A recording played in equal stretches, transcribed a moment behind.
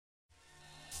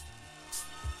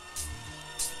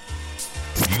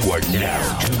are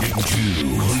now tuned into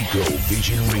Rico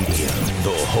Vision Radio,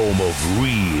 the home of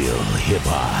real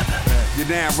hip-hop. You're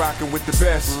now rocking with the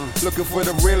best. Looking for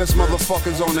the realest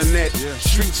motherfuckers on the net.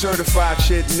 Street certified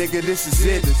shit, nigga, this is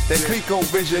it. That Clico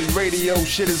Vision Radio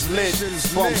shit is lit.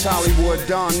 Bumps Hollywood,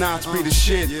 Don Knotts be the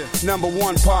shit. Number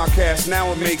one podcast,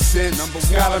 now it makes sense.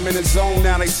 Got them in the zone,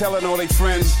 now they telling all they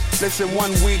friends. Listen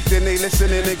 1 week, then they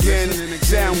listening again.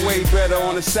 Sound way better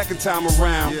on the second time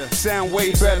around. Sound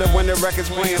way better when the record's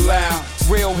playing loud.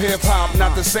 Real hip hop,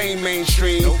 not the same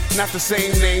mainstream. Not the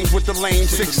same names with the lame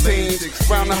 16s.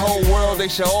 Round the whole world, they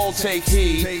should all take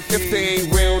heed. If they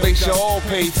ain't real, they should all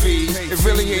pay fees. It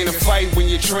really ain't a fight when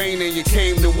you train and you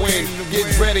came to win.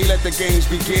 Get ready, let the games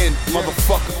begin,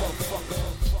 motherfucker.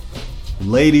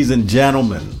 Ladies and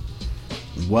gentlemen,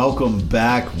 welcome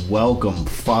back, welcome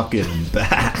fucking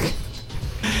back.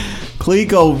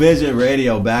 Clico Vision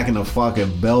Radio back in the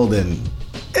fucking building.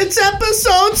 It's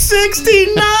episode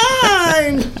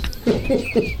 69!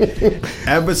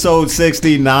 Episode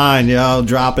 69, yo.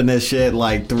 Dropping this shit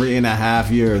like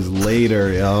 3.5 years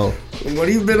later, yo. What have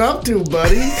you been up to,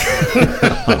 buddy?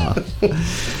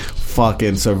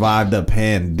 Fucking survived the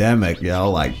pandemic,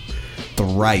 yo. Like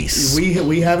thrice.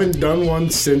 We haven't done one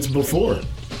since before.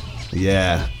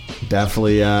 Yeah,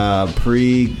 definitely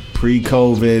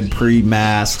pre-COVID,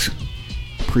 pre-masks,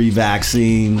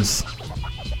 pre-vaccines,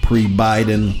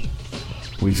 pre-Biden.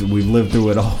 We've lived through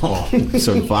it all.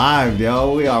 Survived,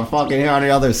 yo. We are fucking here on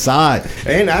the other side.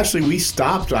 And actually, we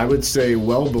stopped, I would say,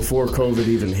 well before COVID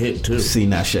even hit, too. Seen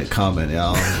that shit coming,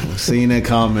 yo. Seen it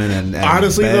coming and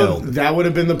honestly, bailed. though, that would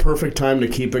have been the perfect time to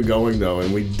keep it going, though,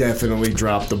 and we definitely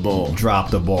dropped the ball. Dropped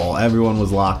the ball. Everyone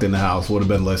was locked in the house, would have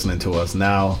been listening to us.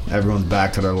 Now, everyone's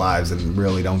back to their lives and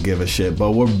really don't give a shit.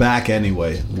 But we're back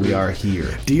anyway. We are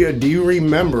here. Do you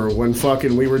remember when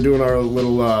fucking we were doing our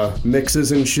little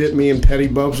mixes and shit, me and Petty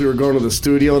Bubs, we were going to the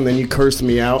studio, and then you cursed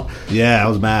me out? Yeah, I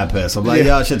was mad pissed. I'm like,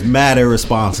 yo, shit's mad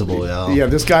irresponsible, yo. Yeah,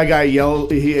 this guy got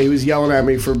he was yelling at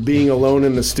me for being alone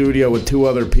in the studio with 2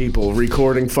 other people,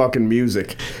 recording fucking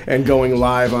music, and going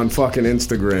live on fucking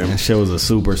Instagram. That shit was a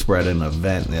super spreading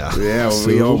event, yeah. Yeah,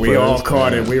 we all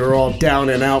caught it. We were all down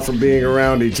and out from being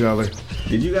around each other.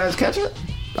 Did you guys catch it?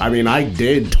 I mean, I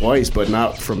did twice, but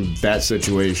not from that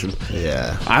situation.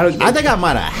 Yeah, I think I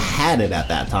might have had it at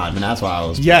that time, and that's why I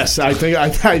was. Yes, I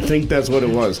think that's what it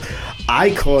was.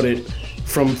 I caught it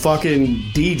from fucking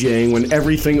DJing when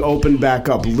everything opened back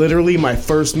up. Literally, my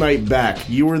first night back.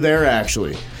 You were there,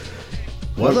 actually.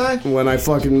 Was I? When I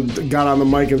fucking got on the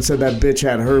mic and said that bitch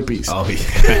had herpes. Oh,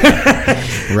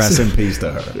 yeah. Rest in peace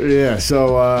to her. Yeah,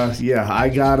 so, I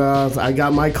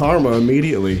got my karma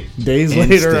immediately. Days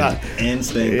later.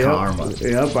 Instant karma.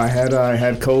 Yep, I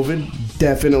had COVID.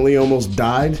 Definitely almost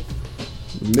died.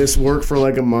 Missed work for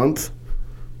like a month.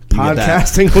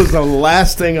 Podcasting was the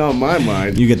last thing on my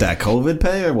mind. You get that COVID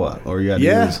pay or what? Or you got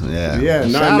yeah.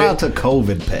 Shout out to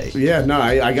COVID pay. Yeah, no,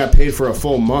 I got paid for a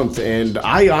full month, and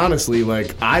I honestly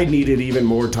I needed even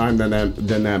more time than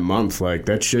that month. Like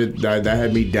that shit that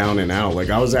had me down and out. Like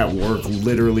I was at work,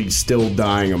 literally still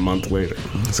dying a month later.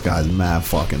 This guy's mad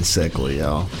fucking sickly,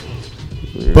 yo.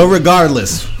 Yeah. But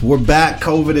regardless, we're back.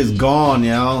 COVID is gone,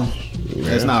 yo.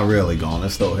 Yeah. It's not really gone.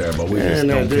 It's still here, but we just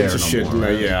don't care no more.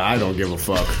 Right? Yeah, I don't give a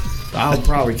fuck. I'll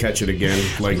probably catch it again,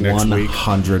 like next week.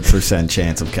 100%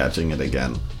 chance of catching it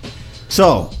again.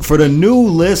 So, for the new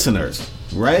listeners,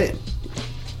 right?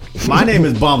 My name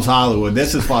is Bumps Hollywood.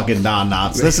 This is fucking Don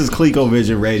Knotts. This is Clico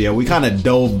Vision Radio. We kind of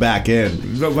dove back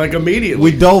in. Like immediately.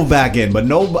 We dove back in, but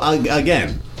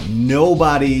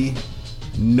nobody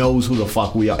knows who the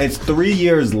fuck we are. It's 3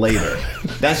 years later.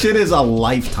 That shit is a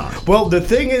lifetime. Well, the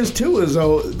thing is too is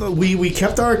though we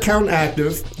kept our account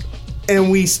active and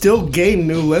we still gained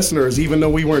new listeners even though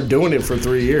we weren't doing it for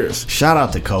 3 years. Shout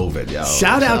out to COVID, yo.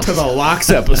 Shout out to the Locks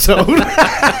episode.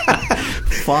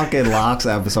 Fucking Locks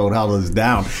episode held us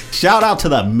down. Shout out to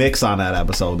the mix on that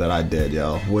episode that I did,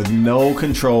 yo. With no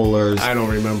controllers. I don't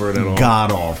remember it at all.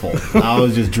 God awful. I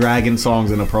was just dragging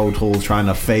songs into Pro Tools trying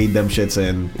to fade them shits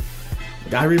in.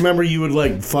 I remember you would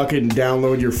like fucking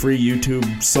download your free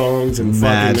YouTube songs and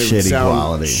mad fucking shitty sound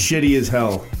quality, shitty as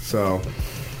hell. So,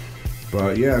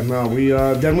 but yeah, no, we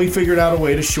then we figured out a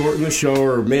way to shorten the show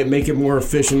or make it more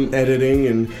efficient editing,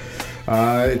 and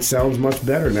it sounds much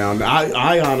better now.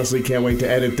 I honestly can't wait to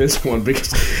edit this one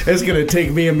because it's gonna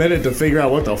take me a minute to figure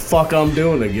out what the fuck I'm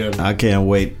doing again. I can't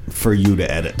wait for you to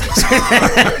edit this.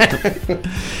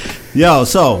 Yo,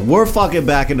 so we're fucking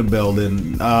back in the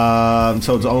building.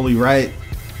 So it's only right.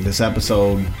 This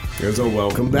episode is a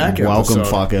welcome back episode. Welcome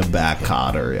fucking back,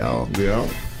 Cotter, yo. Yeah.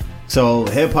 So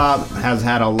hip hop has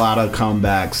had a lot of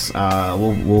comebacks.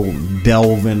 We'll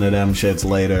delve into them shits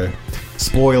later.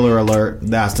 spoiler alert,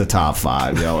 that's the top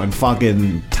 5, yo. And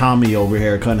fucking Tommy over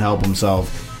here couldn't help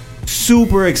himself.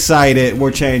 Super excited.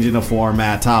 We're changing the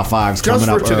format. Top 5's coming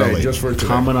up early. Just for today.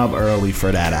 Coming up early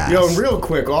for that ass. Yo, real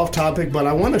quick, off topic, but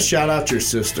I want to shout out your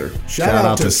sister. Shout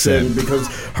out to Sin, because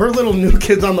her little New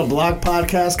Kids on the Block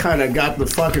podcast kind of got the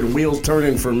fucking wheels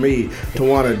turning for me to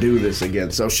want to do this again.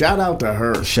 So shout out to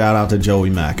her. Shout out to Joey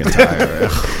McIntyre.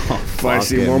 I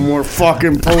see one more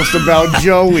fucking post about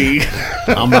Joey.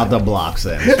 I'm about to block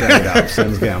Sin. Straight up.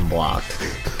 Sin's getting blocked.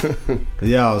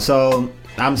 Yo, so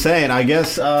I'm saying, I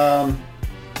guess, a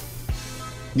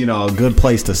good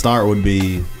place to start would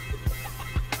be,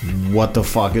 what the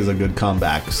fuck is a good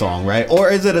comeback song, right? Or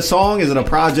is it a song? Is it a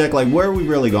project? Like, where are we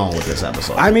really going with this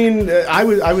episode? I mean, I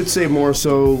would say more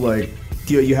so, like,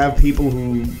 you have people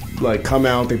who, like, come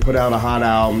out, they put out a hot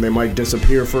album, they might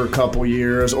disappear for a couple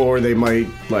years, or they might,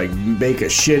 like, make a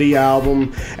shitty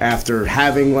album after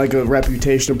having, like, a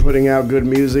reputation of putting out good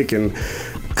music and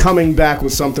coming back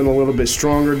with something a little bit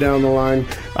stronger down the line.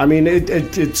 I mean,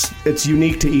 it's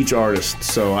unique to each artist.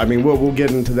 So, I mean, we'll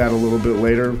get into that a little bit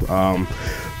later.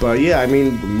 But yeah, I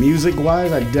mean,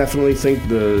 music-wise, I definitely think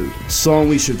the song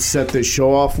we should set this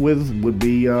show off with would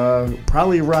be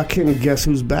probably Rakim, Guess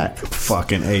Who's Back.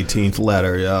 Fucking 18th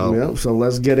letter, yo. Yeah, so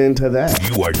let's get into that.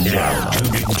 You are now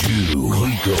tuned into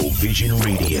Rico Vision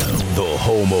Radio, the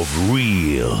home of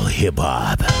real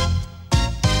hip-hop.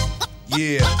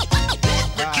 Yeah.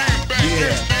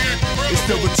 It's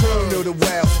the return of the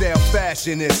wild style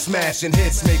fashionist, smashing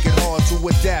hits, make it hard to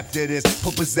adapt to this.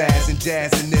 Put pizzazz and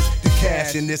jazz in this, the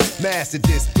cash in this, master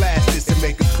this, blast this, and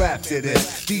make a clap to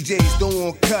this. DJs don't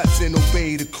want cuts and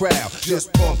obey the crowd.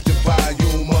 Just pump the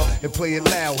volume up and play it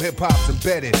loud. Hip hop's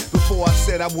embedded. Before I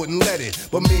said I wouldn't let it,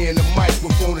 but me and the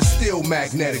microphone is still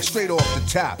magnetic. Straight off the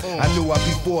top, I knew I'd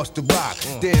be forced to rock.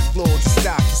 Dance floor to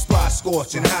stock, the spot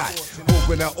scorching hot.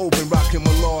 Open, I open, rocking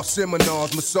my law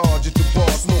seminars, massage at the bar,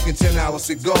 smoking 10-hour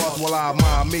cigars while I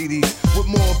admire meaties. With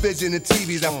more vision than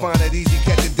TVs, I find it easy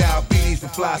catching diabetes for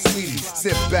fly sweeties.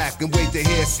 Sit back and wait to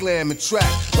hear slam and track.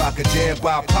 Rock a jam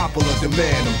by popular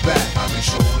demand, I'm back. I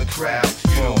control the crowd,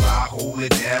 you know I hold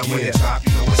it down. When it drop,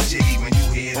 you know it's jiggy when you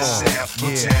hear the sound.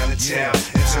 From town to town,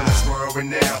 until it's world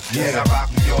renowned. And I rock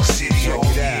New York City all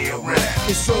year round.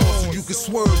 It's on so you can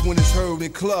swerve when it's heard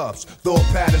in clubs. Thought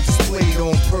patterns displayed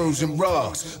on Persian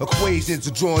rugs. Equations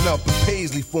are drawn up in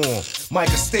Paisley form.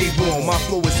 Micah, stay warm, my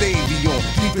flow is avion.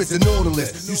 Deep as the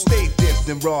Nautilus, you stay dipped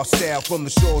in raw style. From the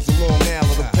shores of Long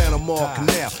Island to Panama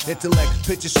Canal. Intellect,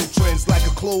 picture show trends like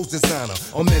a clothes designer.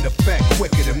 I'm in effect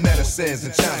quicker than medicines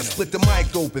in China. Split the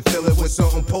mic open, fill it with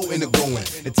something potent and going.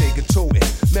 And take a toting,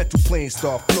 metal planes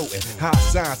start floating. High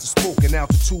signs are spoken,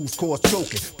 altitudes cause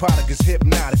choking. Product is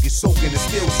hypnotic, it's soaking and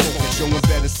still soaking. Showing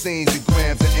better scenes than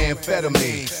grams of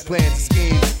amphetamine. Plans to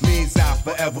scheme means I'll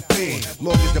forever fiend.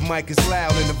 Long as the mic is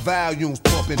loud and the volume's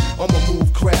pumping, I'ma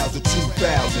move crowds of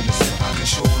 2,000. I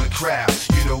control the crowd,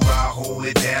 you know I hold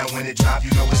it down. When it drop,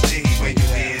 you know it's jiggy when you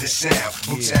hear the sound.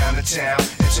 From town to town,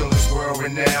 until it's world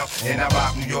renowned. And I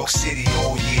rock New York City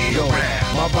all year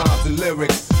round. My rhymes and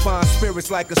lyrics find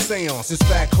spirits like a seance. It's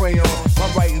fat crayon,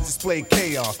 my writings display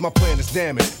chaos. My plan is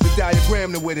damaged, the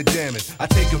diagram the way the damage. I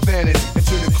take advantage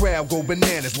until the crowd go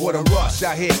bananas. What a rush,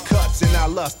 I hear cuts and I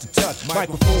lust to touch.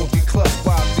 Microphones be clutched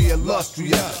by the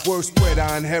illustrious. Word spread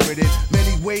I inherited,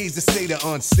 many ways to say the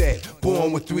unsaid.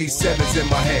 Born with 3 sevens in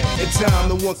my head. In time,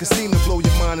 no one can seem to blow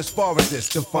your mind as far as this.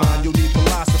 To find you'll need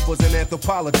philosophers and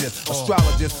anthropologists,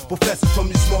 astrologists, professors from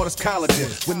the smartest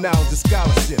colleges with knowledge and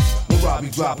scholarships. When Robbie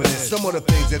dropping this, some of the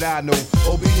things that I know.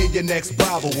 Oh, be in your next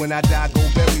Bible. When I die, go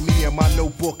bury me in my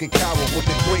notebook in Cairo. What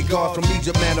the great God from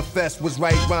Egypt manifest was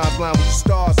right rhymes line with the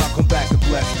stars. I'll come back and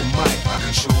bless the mic. I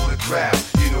control the crowd,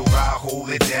 you know I hold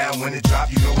it down. When it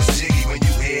drop, you know it's jiggy when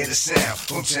you hear the sound.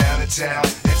 From town to town,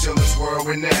 until it's world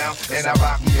renowned. And I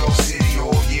rock New York City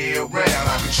all year round.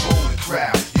 I control the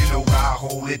crowd, you know I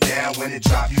hold it down. When it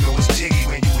drop, you know it's jiggy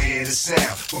when you hear the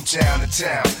sound. From town to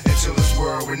town, until it's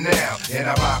world renowned. And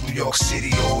I rock New York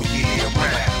City all year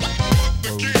round.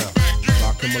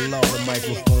 Rockin' my law, the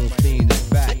microphone fiend is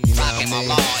back, you know what I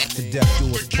mean? To death do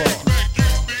us part.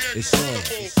 It's on.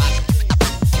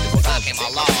 Rockin' my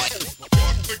law.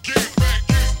 The get back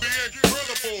is the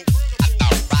incredible.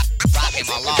 Rockin'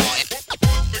 my law.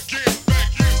 The get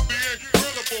back is the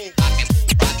incredible.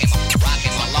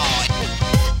 Rockin' my law.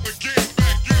 The get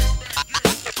back is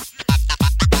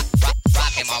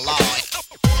rockin' my law.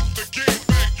 The get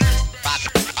back is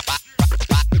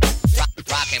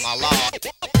rockin' my law. The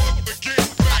get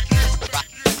back is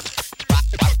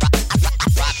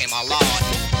rockin' my law.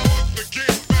 The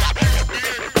get back is the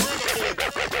incredible.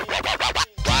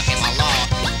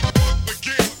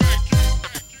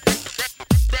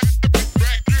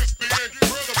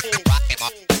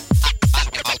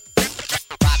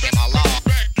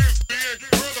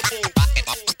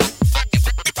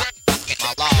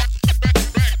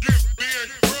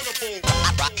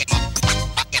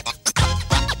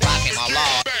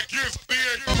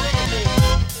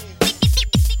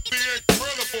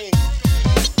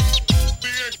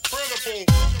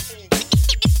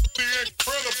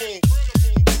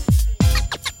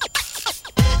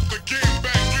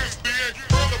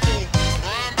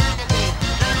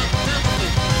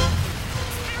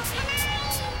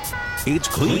 It's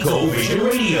Clico Vision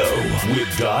Radio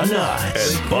with Don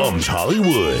Knotts and Bums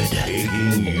Hollywood,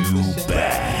 taking you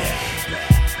back.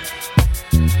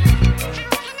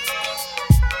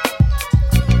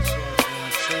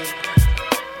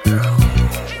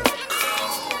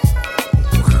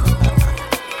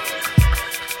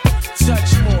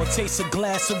 Taste a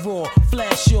glass of raw,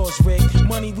 flash yours, Rick.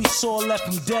 Money we saw left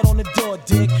him dead on the door,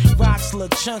 dick. Rocks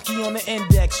look chunky on the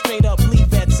index. Straight up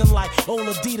Levettes and like old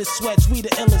Adidas sweats. We the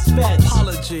illest vets.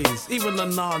 Apologies, even the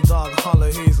non-dog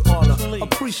holler, he's all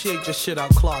appreciate your shit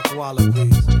out, Clark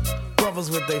Wallabies.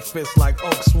 Brothers with their fists like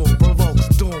oak swoon provokes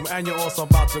doom, and you're also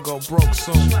about to go broke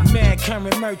soon. Mad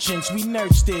current merchants, we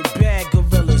nursed it. Bad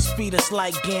gorillas feed us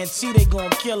like Ganty, they gon'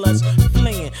 kill us.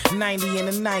 Fleeing 90 in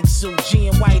a night suit, G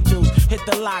and white dudes hit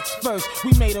the locks first.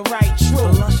 We made it right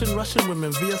true. The Russian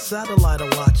women via satellite are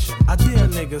watching. I dare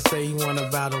niggas say he wanna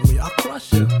battle me, I'll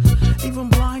crush him. Even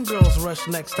blind girls rush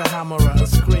next to Hammerer and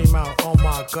scream out, oh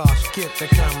my gosh, get the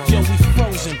camera. Yo, we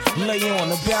frozen, lay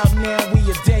on. About now, we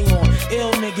a day on.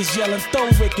 Ill niggas yelling, throw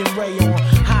Rick and Ray on.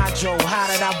 Hydro, how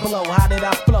did I blow? How did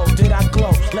I flow? Did I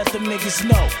glow? Let them niggas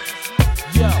know.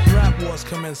 Yo, rap wars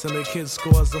commence and the kid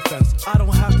scores the fence. I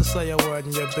don't have to say a word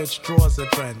and your bitch drawers are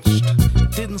drenched.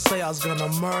 Didn't say I was gonna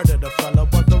murder the fella,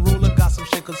 but the ruler got some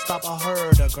shit could stop a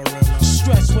herd of gorillas.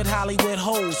 Stressed with Hollywood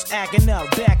hoes, acting up,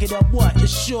 back it up what?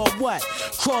 It's sure what?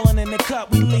 Crawling in the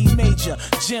cut, we lead major.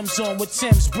 Gems on with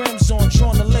Tim's, brims on,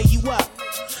 drawn to lay you up.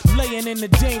 Laying in the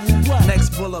day with what? Next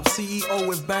bull up, CEO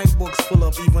with bank books full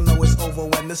up, even though it's over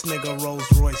when this nigga Rolls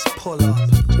Royce pull up.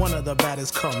 One of the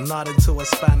baddest come, nodding to a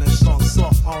Spanish song,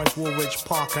 soft orange Woolrich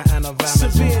Parker and a Van.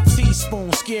 Severe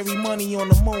teaspoon, scary money on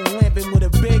the moon, lamping with a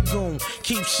big goon.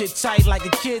 Keep shit tight like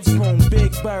a kid's room.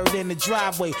 Big bird in the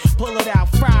driveway, pull it out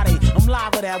Friday. I'm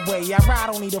live that way. I ride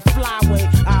on the flyway.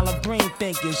 Olive green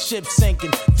thinking, ship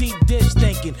sinking, deep dish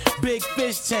thinking, big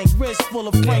fish tank, wrist full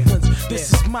of Franklins.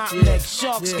 This is my neck,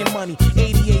 shark skin money.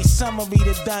 88 summary,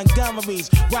 the Dungarees,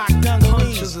 rock dungarees.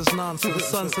 Punches is nonsense.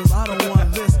 Son says I don't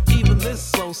want this, even this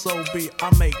so beat.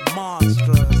 I make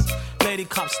monsters. Lady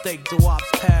cop steak, Dewop's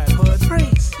pad hood.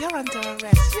 Freeze, you're under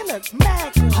arrest. You look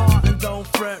mad good. Hard and don't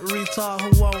fret, retard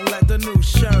who won't let the new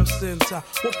sheriffs in town.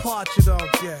 What part you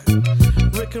don't get?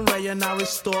 Rick and Ray are now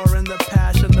restoring the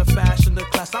passion, the fashion, the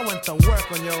class. I went to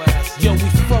work on your ass. Yo, we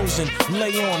frozen,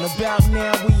 lay on. About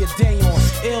now, we a day on.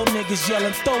 Ill niggas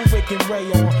yelling, throw Rick and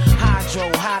Ray on.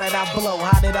 Hydro, how did I blow?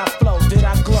 How did I flow? Did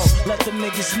I glow? Let the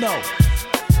niggas know.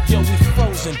 Yo, we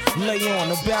frozen, lay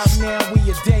on. About now, we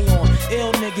a day on.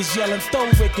 Ill niggas yelling, throw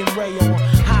Rick and Ray on.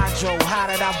 Hydro, how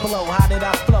did I blow? How did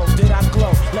I flow? Did I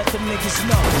glow? Let the niggas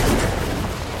know.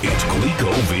 It's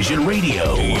Clico Vision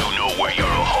Radio. You know where your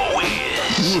hoe is.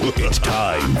 It's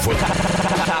time for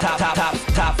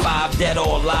top 5 dead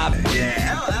or alive.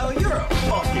 Yeah, Al, you're a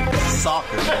fucking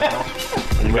sucker, man.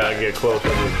 You gotta get closer to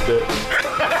this dick.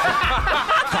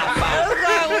 Top 5. Look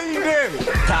at what you did.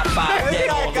 Top 5 dead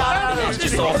or alive. That's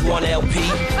just off one LP.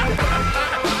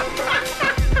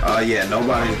 Yeah,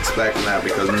 nobody's expecting that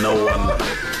because no one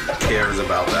cares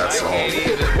about that song.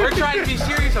 We're trying to be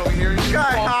serious over here.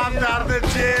 Guy hopped out of the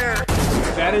chair.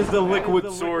 That is the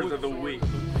liquid source of the week.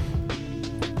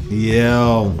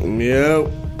 Yo.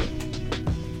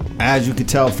 As you can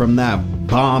tell from that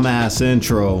bomb-ass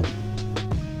intro,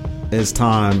 it's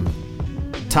time.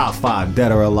 Top 5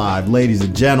 dead or alive. Ladies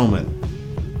and gentlemen,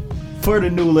 for the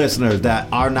new listeners that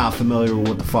are not familiar with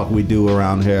what the fuck we do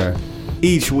around here,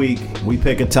 each week we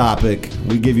pick a topic,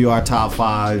 we give you our top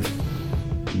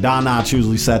 5. Don Knotts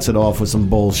usually sets it off with some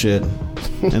bullshit,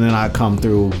 and then I come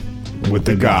through with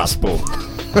the gospel.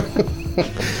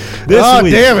 Oh,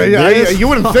 week, damn it. You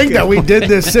wouldn't think that we did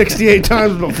this 68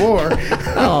 times before.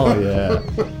 Oh, yeah.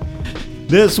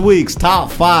 This week's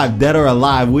top 5 dead or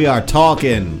alive, we are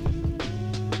talking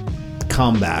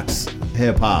comebacks,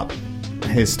 hip-hop,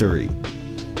 history,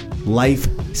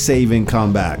 life-saving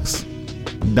comebacks.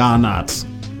 Don Knotts,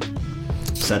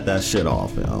 set that shit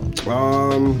off, yo.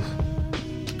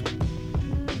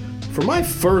 For my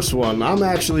first one, I'm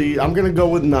gonna go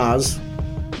with Nas.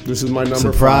 This is my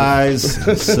number 5.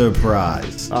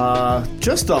 Surprise.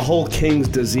 Just the whole King's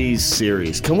Disease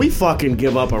series. Can we fucking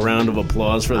give up a round of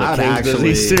applause for the King's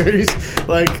Disease series?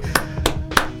 Like,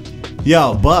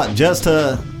 yo, but just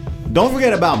to don't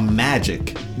forget about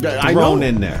Magic. Thrown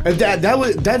in there.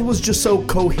 That was just so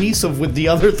cohesive with the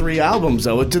other 3 albums,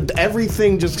 though. It did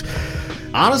everything just.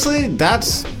 Honestly,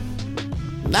 that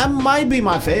might be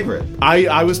my favorite.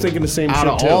 I was thinking the same shit, out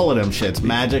of all of them shits,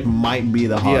 Magic might be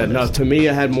the hardest. Yeah, no, to me,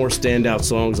 it had more standout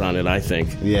songs on it, I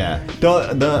think. Yeah.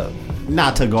 The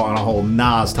not to go on a whole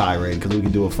Nas tirade, because we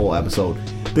could do a full episode.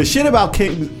 The shit about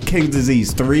King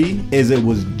Disease 3 is it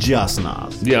was just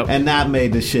Nas. Yep. And that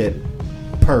made the shit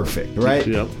perfect, right?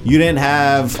 Yep. You didn't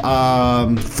have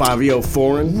Fabio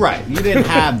Foreign. Right. You didn't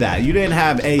have that. You didn't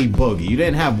have A Boogie. You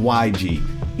didn't have YG.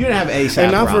 You didn't have ASAP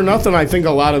And not for Rocky. nothing, I think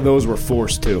a lot of those were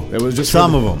forced too. It was just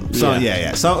Some of them. So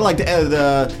yeah. So like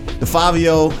the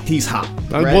Fabio, he's hot.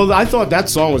 Right? Well, I thought that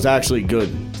song was actually good.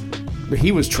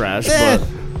 He was trash, but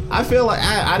I feel like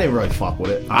I didn't really fuck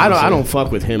with it. I don't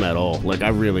fuck with him at all. Like I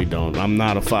really don't. I'm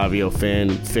not a Fabio fan.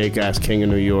 Fake ass King of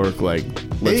New York. Like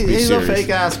let's be He's serious. a fake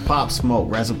ass Pop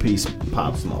Smoke. Rest in peace,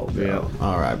 Pop Smoke. Yeah.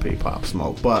 R.I.P. Pop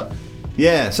Smoke. But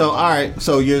yeah. So all right.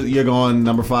 So you're going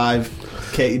number 5,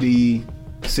 KD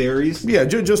series. Yeah,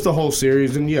 just the whole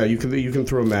series, and yeah, you can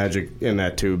throw Magic in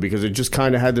that too because it just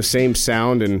kind of had the same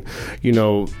sound, and you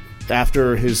know.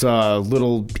 After his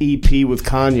little EP with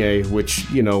Kanye, which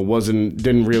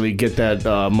didn't really get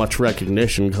that much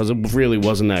recognition because it really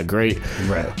wasn't that great.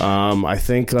 Right. I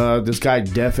think this guy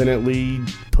definitely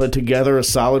put together a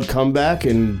solid comeback,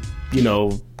 and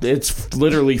it's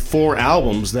literally 4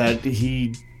 albums that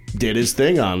he did his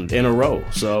thing on in a row.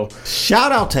 So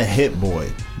shout out to Hit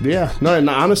Boy. Yeah, no, and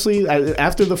honestly,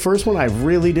 after the first one, I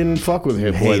really didn't fuck with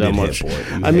Hit Boy that much.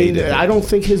 I mean, I don't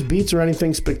think his beats are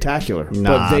anything spectacular.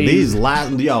 Nah, but these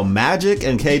last Magic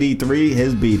and KD3,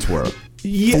 his beats were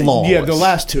flawless. Yeah, the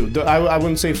last two. I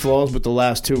wouldn't say flaws, but the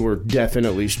last two were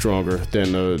definitely stronger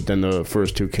than the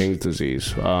first 2 King's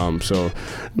Disease.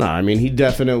 I mean, he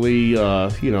definitely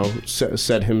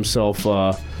set himself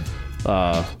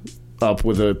up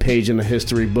with a page in the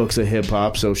history books of hip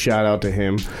hop. So shout out to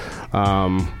him.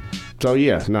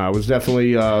 It was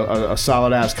definitely a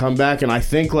solid ass comeback, and I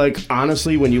think, like,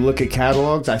 honestly, when you look at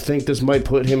catalogs, I think this might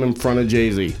put him in front of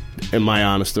Jay-Z, in my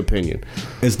honest opinion.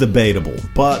 It's debatable,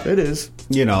 but it is.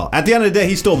 At the end of the day,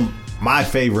 he's still my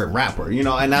favorite rapper.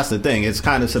 And that's the thing. It's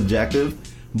kind of subjective,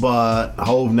 but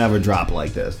Hov never dropped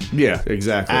like this. Yeah,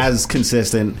 exactly. As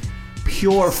consistent,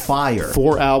 pure fire.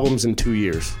 4 albums in 2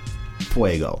 years.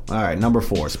 Fuego. All right, number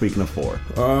 4. Speaking of 4.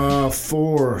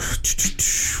 4.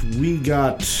 We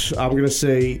got, I'm going to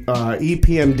say,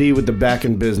 EPMD with the Back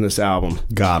in Business album.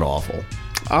 God awful.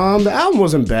 The album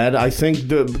wasn't bad. I think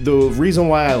the reason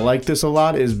why I like this a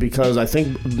lot is because I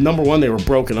think, number one, they were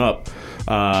broken up,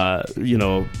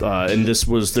 and this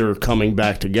was their coming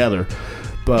back together.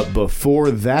 But before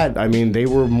that, I mean, they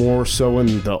were more so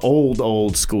in the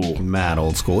old school. Mad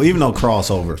old school. Even though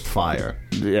Crossover's fire.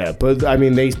 Yeah, but I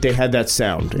mean, they had that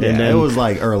sound. Yeah, and then, it was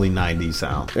like early 90s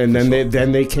sound. And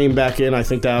then they came back in. I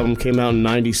think the album came out in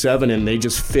 97, and they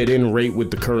just fit in right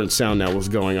with the current sound that was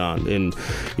going on. And,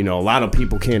 a lot of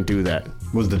people can't do that.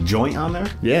 Was The Joint on there?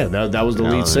 Yeah, that was the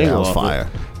lead single. That was fire.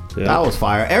 Yeah. That was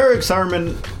fire. Eric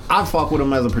Sermon, I fuck with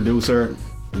him as a producer.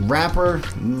 Rapper,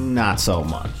 not so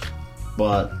much.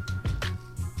 But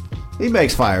he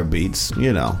makes fire beats,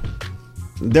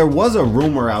 There was a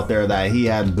rumor out there that he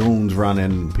had goons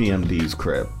running PMD's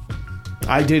crib.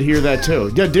 I did hear that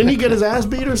too. Yeah, didn't he get his ass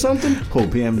beat or something? Who,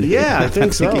 PMD? Yeah, I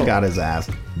think so. He got his ass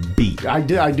beat. I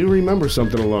do remember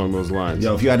something along those lines.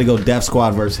 Yo, if you had to go Def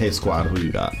Squad versus Hit Squad, who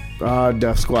you got?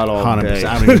 Def Squad all 100%. day.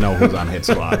 I don't even know who's on Hit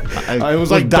Squad. It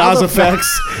was like Daz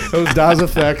Effects. It was Daz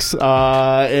Effects,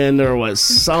 and there was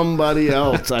somebody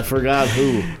else. I forgot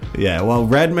who. Yeah, well,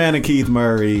 Redman and Keith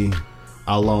Murray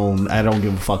alone. I don't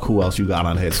give a fuck who else you got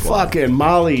on Hit Squad. Fucking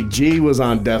Molly G was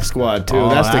on Def Squad too.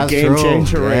 That's the game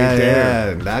changer right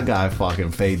there. Yeah, that guy fucking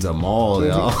fades them all,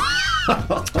 yo.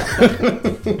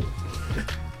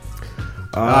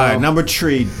 All right, number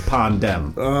 3,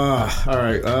 Pandem. All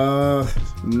right,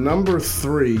 number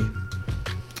 3.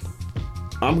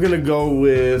 I'm gonna go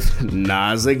with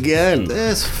Nas again.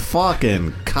 This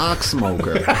fucking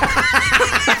cocksmoker.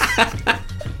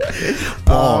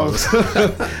 Balls.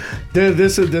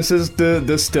 This is the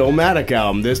Stillmatic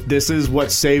album. This is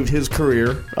what saved his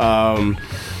career.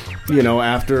 After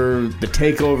the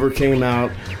Takeover came out,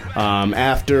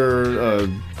 after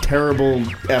terrible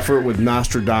effort with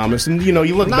Nostradamus, and you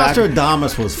look back.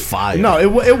 Nostradamus was fire. No,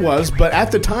 it was, but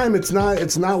at the time, it's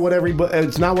not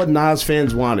what Nas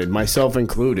fans wanted, myself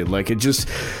included. Like it just,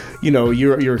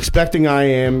 you're expecting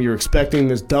you're expecting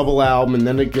this double album, and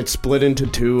then it gets split into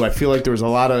 2. I feel like there was a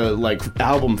lot of like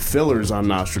album fillers on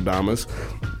Nostradamus,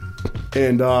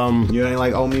 and you ain't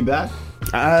like Owe Me Back.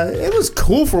 It was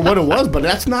cool for what it was, but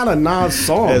that's not a Nas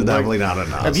song. It's definitely not a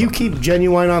Nas If you keep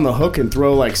Genuine on the hook and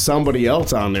throw like somebody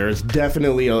else on there, it's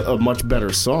definitely a much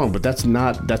better song, but that's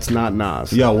not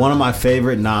Nas. Yo, one of my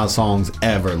favorite Nas songs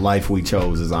ever, Life We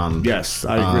Chose, is on. Yes,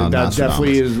 I agree. That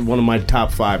definitely is one of my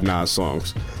top 5 Nas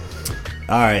songs.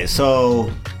 All right,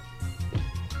 so...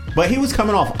 But he was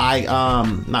coming off...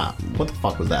 what the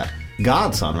fuck was that?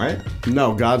 Godson, right?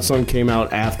 No, Godson came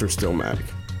out after Stillmatic.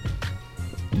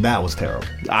 That was terrible.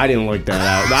 I didn't like that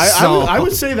out. I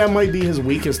would say that might be his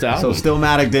weakest album. So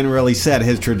Stillmatic didn't really set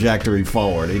his trajectory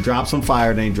forward. He dropped some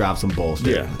fire, then he dropped some bullshit.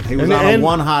 Yeah. He was on a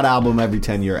one hot album every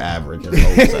 10-year average.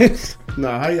 No,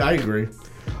 I agree.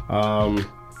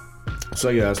 So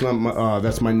yeah,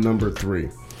 that's my number 3.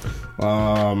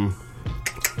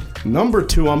 Number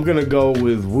 2, I'm gonna go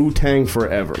with Wu-Tang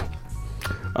Forever.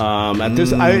 At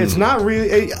this, it's not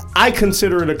really. I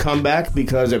consider it a comeback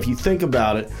because if you think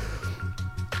about it,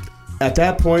 at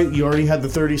that point you already had the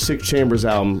 36 Chambers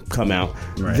album come out.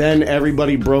 Right. Then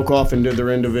everybody broke off and did their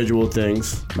individual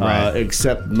things, Right.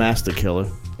 except Master Killer.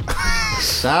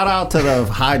 Shout out to the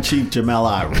High Chief Jamel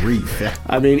Arif.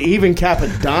 I mean, even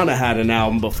Capadonna had an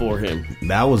album before him.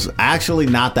 That was actually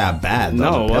not that bad.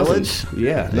 Though. No, it wasn't.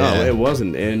 Yeah, it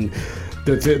wasn't. And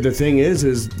the thing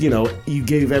is, you know, you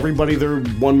gave everybody their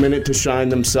 1 minute to shine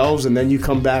themselves, and then you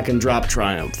come back and drop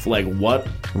Triumph. Like, what?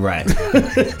 Right.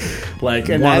 Like,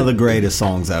 and one of the greatest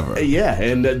songs ever. Yeah,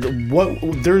 and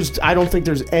I don't think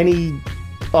there's any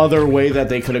other way that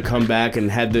they could have come back and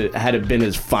had it been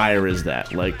as fire as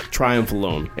that, like Triumph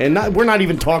alone. And we're not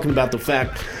even talking about the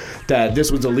fact that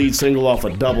this was the lead single off a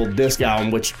double disc album,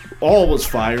 which all was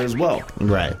fire as well.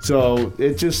 Right. So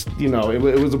it just, you know, it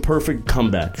was a perfect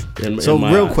comeback. So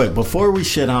real quick, before we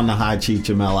shit on the High Chief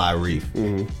Jamel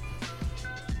Arif,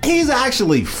 he's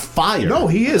actually fire. No,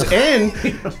 he is. And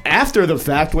after the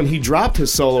fact, when he dropped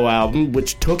his solo album,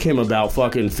 which took him about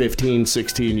fucking 15,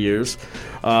 16 years,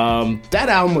 that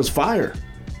album was fire.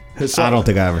 I don't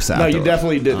think I ever sat. No, you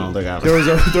definitely didn't. I don't think I ever.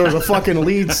 There was a fucking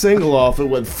lead single off it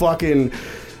with fucking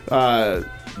the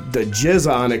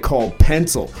jizz on it called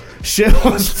Pencil. Shit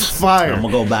was fire. I'm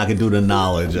gonna go back and do the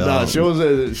knowledge. No,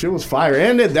 shit was fire,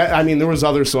 and there was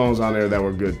other songs on there that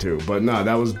were good too. But no,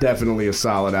 that was definitely a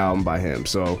solid album by him.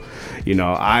 So, you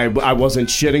know, I wasn't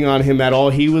shitting on him at all.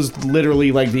 He was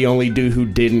literally like the only dude who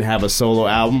didn't have a solo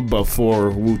album before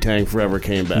Wu-Tang Forever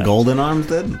came back. Golden Arms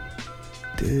did.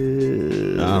 I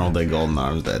don't think Golden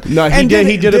Arms did. No,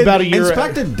 he did about a year.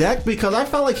 Inspector Deck, because I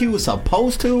felt like he was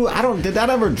supposed to. Did that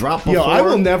ever drop before? Yo, I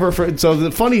will never. So the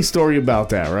funny story about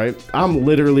that, right? I'm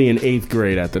literally in 8th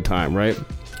grade at the time, right?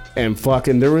 And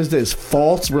fucking, there was this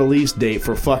false release date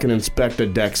for fucking Inspector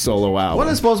Deck's solo album.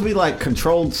 Wasn't it supposed to be like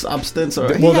Controlled Substance?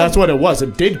 That's what it was.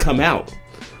 It did come out,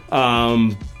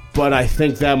 but I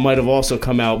think that might have also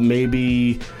come out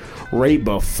maybe right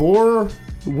before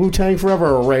Wu-Tang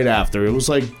Forever or right after. It was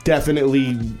like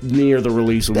definitely near the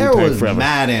release of Wu-Tang Forever. There was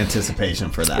mad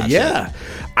anticipation for that. Yeah. Shit.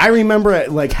 I remember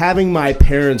like having my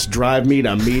parents drive me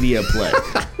to Media Play.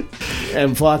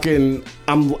 And fucking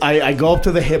I go up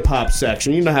to the hip hop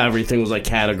section. You know how everything was like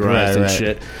categorized and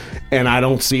shit. And I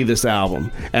don't see this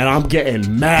album. And I'm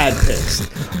getting mad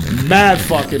pissed. Mad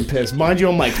fucking pissed. Mind you,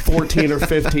 I'm like 14 or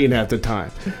 15 at the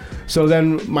time. So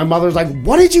then my mother's like,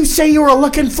 "What did you say you were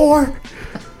looking for?"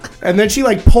 And then she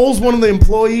like pulls one of the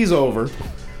employees over.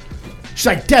 She's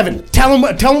like, "Devin, tell him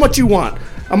what you want."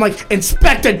 I'm like,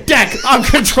 "Inspector Deck,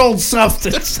 Uncontrolled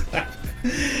Substance."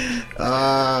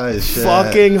 Shit.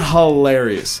 Fucking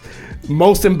hilarious.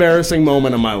 Most embarrassing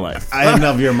moment of my life. I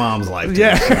know your mom's life. Too.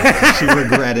 Yeah. She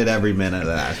regretted every minute of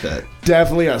that shit.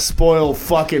 Definitely a spoiled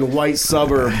fucking white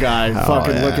suburb guy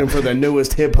looking for the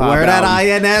newest hip hop. Where that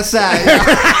album. INS at?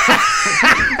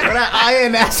 Where that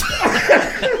INS?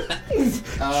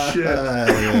 Shit.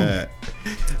 Yeah.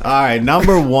 All right,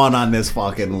 number 1 on this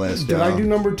fucking list. Did I do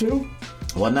number 2?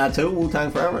 Wasn't that 2? Wu-Tang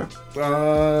Forever?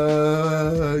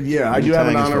 Yeah, I do have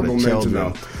an honorable mention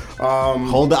though.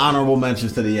 Hold the honorable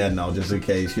mentions to the end, though, just in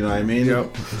case. You know what I mean?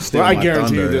 Yep. Well, I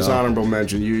guarantee you this honorable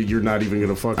mention, you're not even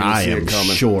gonna fucking see it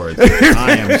coming.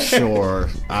 I am sure.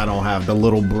 I don't have the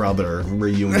little brother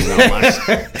reunion on my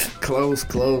side.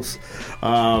 Close.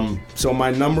 So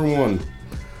my number 1,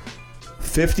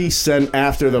 50 Cent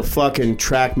after the fucking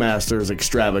Trackmasters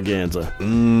extravaganza.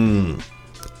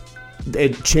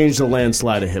 It changed the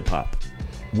landslide of hip hop.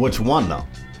 Which one though?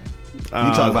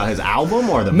 You talk about his album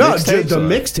or the mixtapes? mixtapes? No,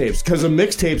 the mixtapes, because the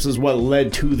mixtapes is what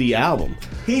led to the album.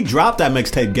 He dropped that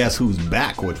mixtape, Guess Who's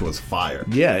Back, which was fire.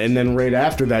 Yeah, and then right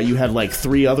after that, you had like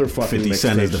 3 other fucking 50 mixtapes.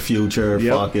 Cent is the Future,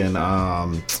 Yep. fucking,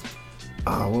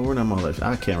 what were them others?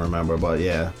 I can't remember, but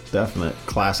yeah, definite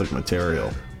classic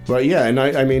material. But yeah, and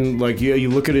I mean, like, you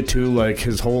look at it too, like,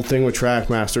 his whole thing with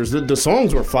Trackmasters, the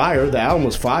songs were fire, the album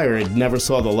was fire, it never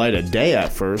saw the light of day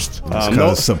at first.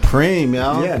 Because Supreme,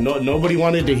 yo. Yeah, nobody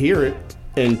wanted to hear it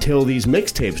until these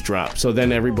mixtapes dropped. So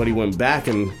then everybody went back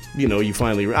and, you know,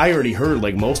 I already heard,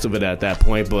 like, most of it at that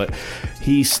point, but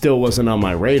he still wasn't on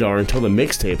my radar until the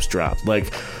mixtapes dropped.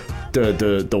 Like,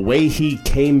 the way he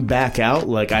came back out,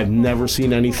 like I've never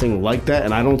seen anything like that,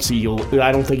 and I don't think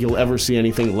you'll ever see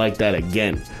anything like that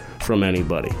again from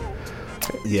anybody.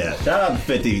 Yeah, shout out to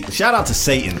 50. Shout out to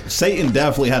Satan. Satan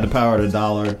definitely had the power of the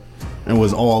dollar and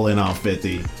was all in on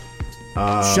 50.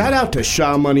 Shout out to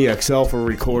Shaw Money XL for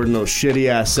recording those shitty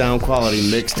ass sound quality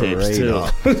mixtapes too.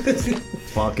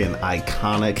 Fucking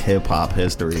iconic hip hop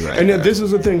history, right? And there. this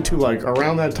is the thing too. Like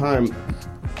around that time,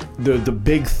 the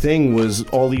big thing was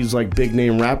all these like big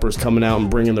name rappers coming out and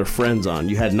bringing their friends on.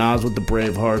 You had Nas with the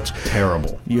Bravehearts.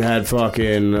 Terrible. You had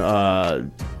fucking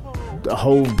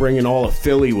Hove bringing all of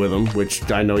Philly with him,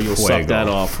 which I know you'll suck that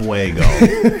off. Fuego.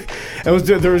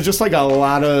 There was just like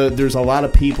there's a lot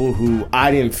of people who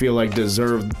I didn't feel like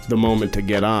deserved the moment to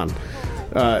get on.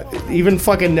 Even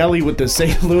fucking Nelly with the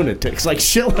Saint Lunatics, like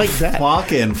shit like that.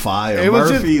 Fucking fire. It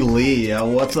was Murphy Lee,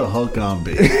 what's a hook on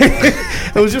be?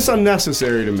 It was just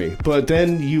unnecessary to me. But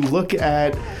then you look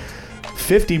at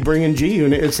 50 bringing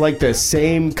G-Unit, it's like the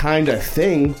same kind of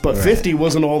thing, but right. 50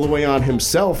 wasn't all the way on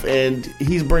himself, and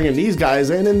he's bringing these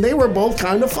guys in, and they were both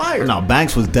kind of fire. No,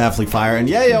 Banks was definitely fire, and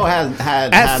Yayo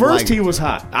had at first he was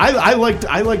hot. I liked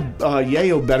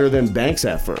Yayo better than Banks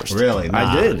at first. Really?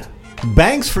 Nah. I did.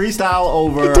 Banks freestyle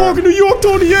over. You're talking New York,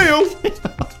 Tony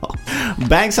Yayo.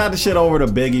 Banks had the shit over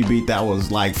the Biggie beat that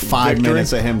was like 5 Victory.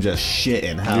 minutes of him just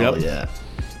shitting. Hell yeah.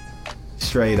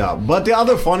 Straight up. But the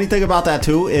other funny thing about that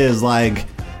too is like,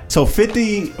 so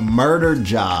 50 murdered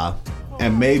Ja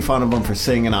and made fun of him for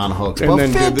singing on hooks. And but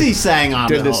then 50 sang on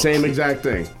did the the hooks. same exact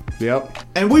thing. Yep.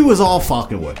 And we was all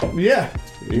fucking with it. Yeah.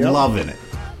 Yep. Loving it.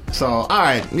 So,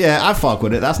 alright. Yeah, I fuck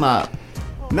with it. That's not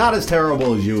as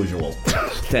terrible as usual.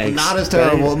 Thanks. Not as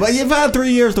terrible. But you've had 3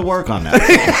 years to work on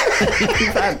that.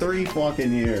 You've had 3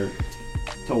 fucking years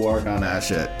to work on that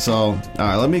shit. So,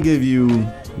 alright, let me give you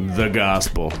the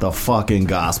gospel. The fucking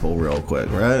gospel real quick,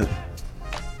 right?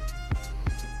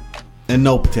 In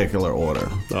no particular order.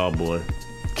 Oh boy.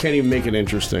 Can't even make it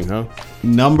interesting, huh?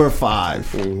 Number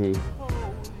 5.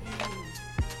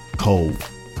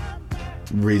 Hove.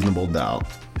 Reasonable Doubt.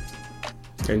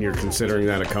 And you're considering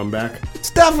that a comeback?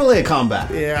 It's definitely a comeback.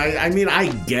 Yeah, I mean, I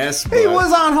guess. He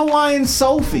was on Hawaiian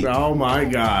Sophie. Oh my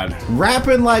god.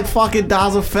 Rapping like fucking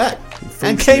Das Effect.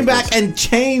 And came back and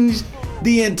changed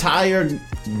the entire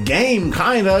game,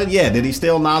 kinda. Yeah, did he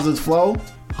steal Nas's flow?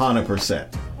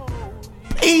 100%.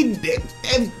 He did.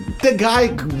 And the guy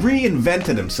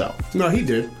reinvented himself. No, he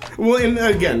did. Well, and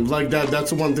again, like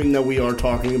that's the one thing that we are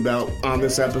talking about on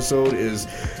this episode is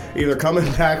either coming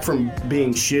back from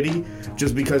being shitty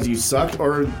just because you sucked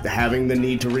or having the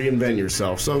need to reinvent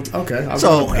yourself. So, okay.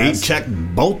 So he checked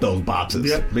both those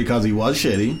boxes because he was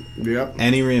shitty. Yep.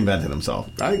 And he reinvented himself.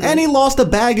 And he lost the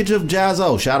baggage of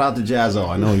Jazzo. Shout out to Jazzo.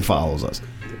 I know he follows us.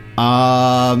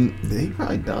 He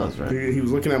probably does, right? He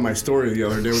was looking at my story the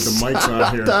other day with the mics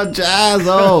on here.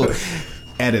 Jazzo.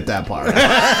 Edit that part.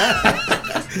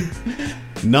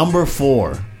 Number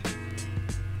 4.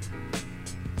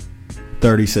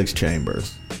 36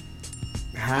 Chambers.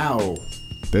 How?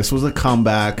 This was a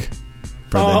comeback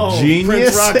for the Prince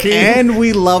genius Rakim. and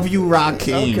We Love You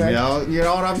Rakim. Okay. You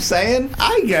know what I'm saying?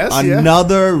 I guess,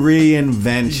 Another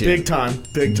reinvention. Big time.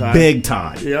 Big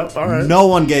time. Yep, all right. No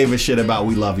one gave a shit about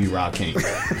We Love You Rakim.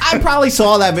 I probably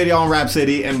saw that video on Rap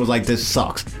City and was like, this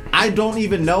sucks. I don't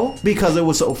even know because it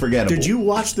was so forgettable. Did you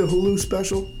watch the Hulu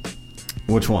special?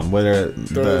 Which one? Whether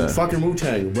the fucking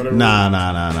Wu-Tang, whatever.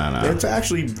 Nah. It's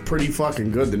actually pretty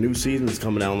fucking good. The new season's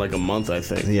coming out in like a month, I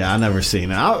think. Yeah, I never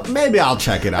seen it. Maybe I'll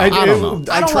check it out. I don't know.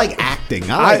 I don't like acting.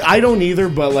 I don't either,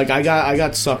 but like I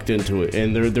got sucked into it,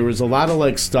 and there was a lot of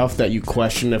like stuff that you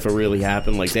question if it really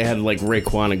happened. Like they had like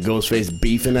Raekwon and Ghostface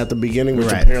beefing at the beginning, which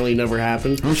apparently never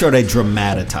happened. I'm sure they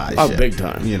dramatized it. Big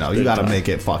time. You know, you got to make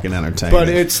it fucking entertaining. But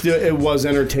it was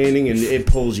entertaining, and it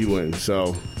pulls you in.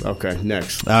 So okay,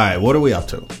 next. All right, what are we up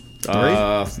to?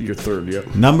 3? Your third,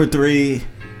 yep. Number 3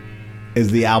 is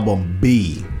the album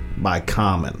B by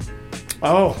Common.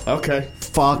 Oh, okay.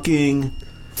 Fucking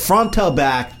front to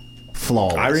back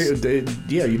flawless. You did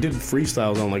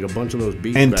freestyles on like a bunch of those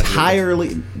beats.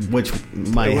 Entirely, which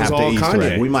might have to Easter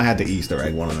Kanye. egg. We might have to Easter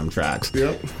egg one of them tracks.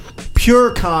 Yep.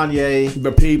 Pure Kanye.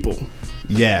 The People.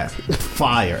 Yeah.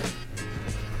 Fire.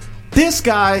 This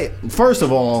guy, first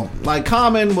of all, like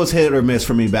Common was hit or miss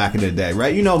for me back in the day,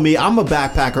 right? You know me, I'm a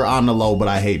backpacker on the low, but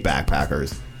I hate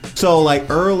backpackers. So like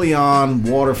early on,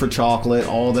 Water for Chocolate,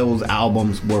 all those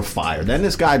albums were fire. Then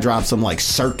this guy dropped some like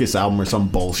circus album or some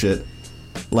bullshit.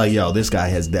 Like, yo, this guy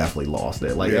has definitely lost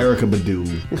it. Like Erykah Badu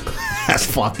has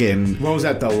fucking... What was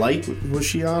that, The Light? Was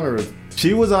she on or...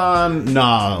 She was on...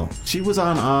 No. She was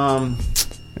on...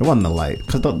 It wasn't The Light.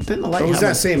 Because didn't The Light It was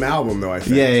have that same album though, I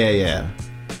think. Yeah.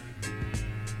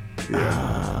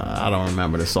 I don't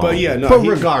remember the song. But yeah, no. But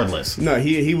regardless, no,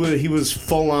 he was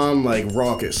full on like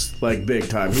raucous, like big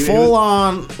time. Full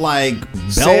on like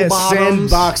bell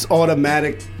bottoms, sandbox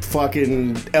automatic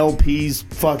fucking LPs,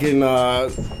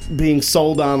 fucking being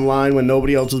sold online when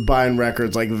nobody else was buying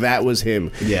records. Like that was him.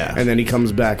 Yeah. And then he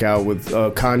comes back out with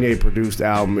a Kanye produced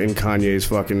album in Kanye's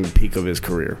fucking peak of his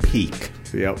career. Peak.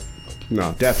 Yep.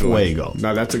 No, definitely. Fuego.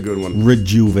 No, that's a good one.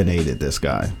 Rejuvenated this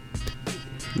guy.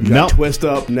 Got Twist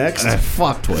up next.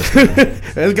 Fuck Twist.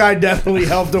 This guy definitely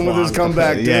helped him with his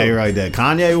comeback. Too. Yeah, you're right there.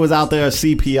 Kanye was out there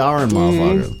CPRing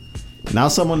motherfuckers. Now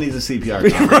someone needs a CPR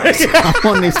Kanye. Right.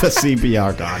 Someone needs a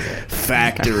CPR Kanye.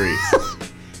 Factory.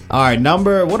 All right,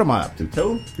 what am I up to?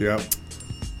 2? Yep.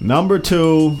 Number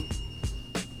 2,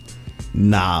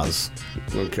 Nas.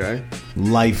 Okay.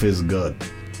 Life is Good.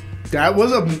 That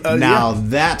was now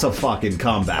that's a fucking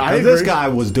comeback. This guy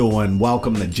was doing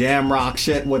Welcome to Jamrock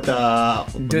shit with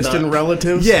Distant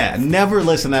Relatives. Yeah, never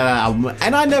listen to that album,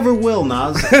 and I never will,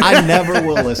 Nas. I never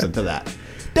will listen to that.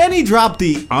 Then he dropped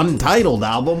the Untitled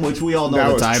album, which we all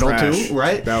know the title to,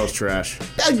 right? That was trash.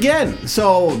 Again,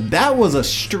 so that was a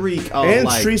streak of and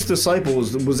Street's Disciple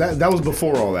was that was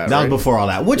before all that. That was before all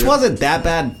that, which wasn't that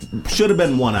bad. Should have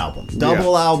been one album,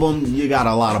 double album. You got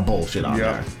a lot of bullshit on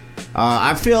there.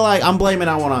 I feel like I'm blaming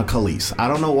that one on Khalees. I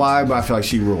don't know why, but I feel like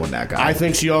she ruined that guy. I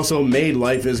think she also made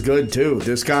Life is Good too.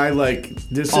 This guy, like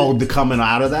this. Oh, the coming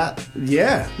out of that?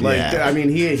 Yeah, I mean,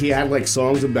 he had like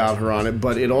songs about her on it,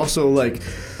 but it also like.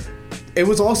 It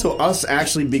was also us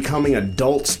actually becoming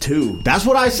adults too. That's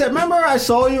what I said. Remember, I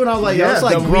saw you and I was like, "Yeah, it's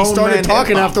like we started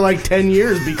talking after like 10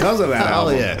 years because of that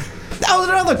album." Yeah, that was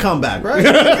another comeback, right?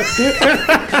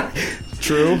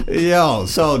 True. Yo,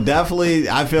 so definitely,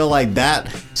 I feel like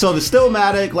that. So the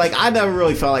Stillmatic, like I never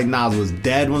really felt like Nas was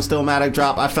dead when Stillmatic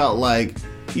dropped. I felt like,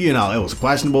 you know, it was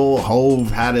questionable. Hove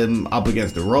had him up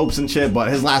against the ropes and shit, but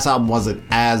his last album wasn't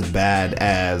as bad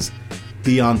as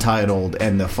the Untitled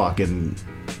and the fucking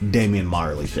Damian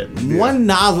Marley shit. Yeah. When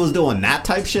Nas was doing that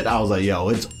type shit, I was like, yo,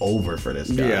 it's over for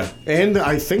this guy. Yeah, and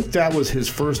I think that was his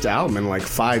first album in like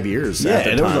 5 years. Yeah,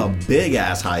 it was a big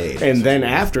ass hiatus. And then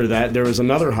after that, there was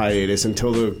another hiatus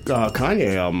until the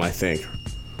Kanye album, I think.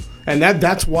 And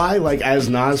that's why, like, as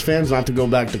Nas fans, not to go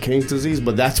back to King's Disease,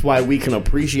 but that's why we can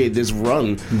appreciate this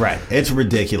run. Right. It's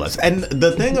ridiculous. And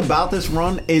the thing about this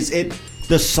run is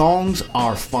the songs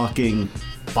are fucking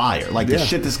fire. Like, the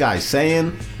shit this guy's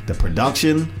saying, the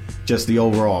production, just the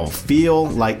overall feel,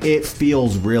 like, it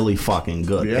feels really fucking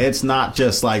good. Yeah. It's not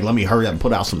just like, let me hurry up and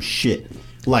put out some shit.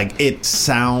 Like, it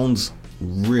sounds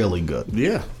really good.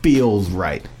 Yeah. Feels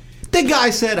right. The guy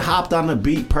said hopped on the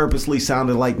beat purposely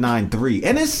sounded like 9-3.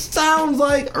 And it sounds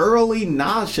like early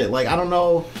Nas shit. Like, I don't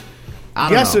know.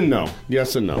 Yes and no.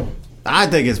 Yes and no. I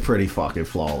think it's pretty fucking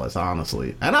flawless,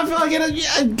 honestly. And I feel like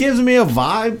it gives me a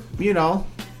vibe, you know.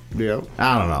 Yeah.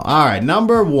 I don't know. All right,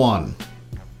 number 1.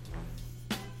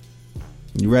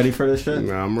 You ready for this shit?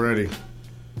 No, I'm ready.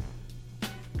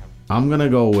 I'm going to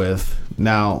go with,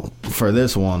 now, for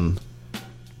this one,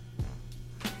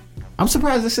 I'm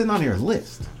surprised it's sitting on your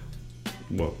list.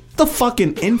 What? The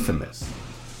fucking Infamous.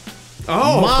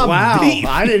 Oh, wow. Beef.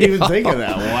 I didn't even think of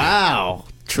that. Wow.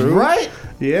 True. Right?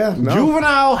 Yeah. No.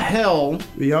 Juvenile Hell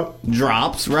Yep.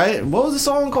 drops, right? What was the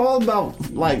song called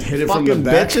about, like, Hit it fucking from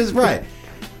the back? bitches? Right.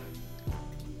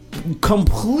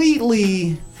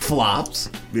 Completely flops.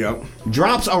 Yep.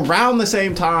 Drops around the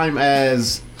same time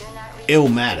as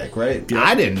Illmatic, right? Yep.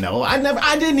 I didn't know.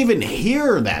 I didn't even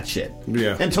hear that shit.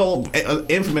 Yeah. Until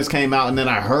Infamous came out, and then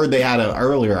I heard they had an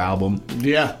earlier album.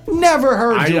 Yeah. Never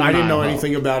heard. I didn't know Hell.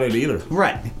 anything about it either.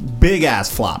 Right. Big ass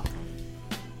flop.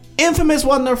 Infamous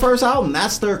wasn't their first album.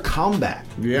 That's their comeback.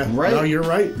 Yeah. Right. No, you're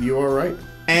right. You are right.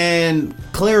 And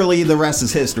clearly, the rest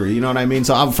is history. You know what I mean?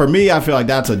 So for me, I feel like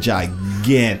that's a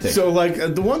gigantic. So, like,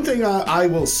 the one thing I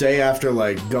will say after,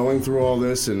 like, going through all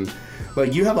this, and,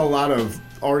 like, you have a lot of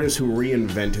artists who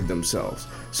reinvented themselves.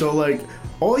 So, like,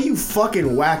 all you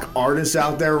fucking whack artists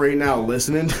out there right now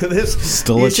listening to this,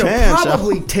 Still you a should chance.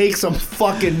 probably take some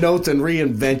fucking notes and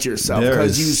reinvent yourself,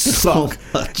 because you suck.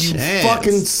 You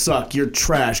fucking suck. You're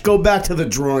trash. Go back to the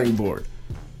drawing board.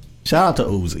 Shout out to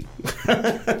Uzi. All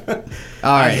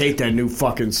right. I hate that new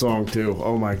fucking song too.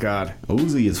 Oh my god.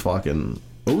 Uzi's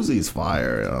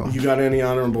fire, yo. You got any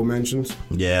honorable mentions?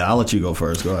 Yeah, I'll let you go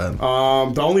first. Go ahead.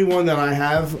 The only one that I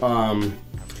have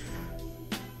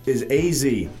is AZ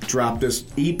dropped this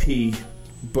EP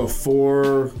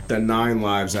before the 9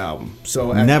 Lives album.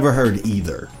 So never heard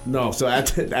either. No, so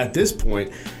at this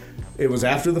point, it was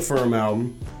after the Firm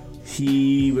album.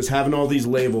 He was having all these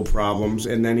label problems,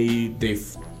 and then they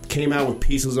came out with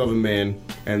Pieces of a Man,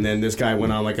 and then this guy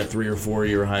went on like a 3 or 4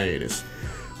 year hiatus.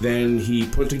 Then he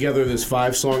put together this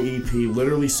 5-song EP,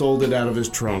 literally sold it out of his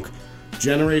trunk,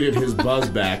 generated his buzz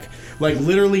back, like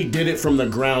literally did it from the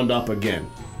ground up again,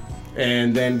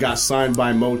 and then got signed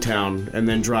by Motown, and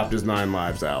then dropped his 9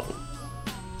 Lives album.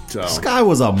 So This guy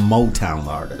was a Motown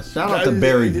artist. Shout out to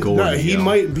Barry Gordy. No, he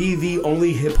might be the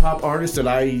only hip-hop artist that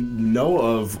I know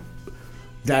of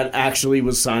that actually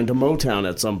was signed to Motown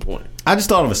at some point. I just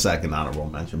thought of a second honorable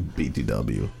mention,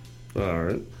 BTW. All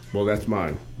right. Well, that's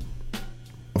mine.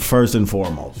 First and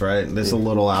foremost, right? This is a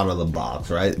little out of the box,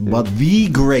 right? But the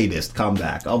greatest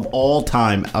comeback of all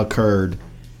time occurred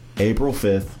April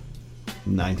 5th,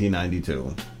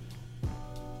 1992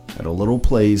 at a little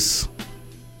place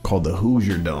called the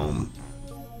Hoosier Dome.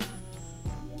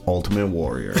 Ultimate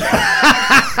Warrior.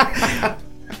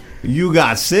 You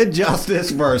got Sid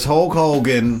Justice versus Hulk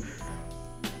Hogan.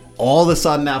 All of a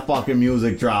sudden, that fucking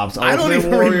music drops. I don't even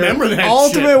remember that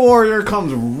Ultimate shit. Warrior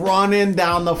comes running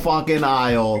down the fucking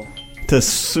aisle to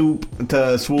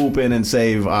swoop in and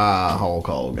save Hulk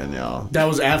Hogan, yo. That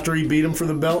was after he beat him for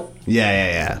the belt?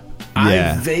 Yeah.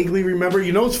 I vaguely remember.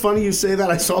 You know what's funny you say that?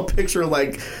 I saw a picture of,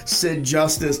 like, Sid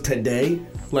Justice today.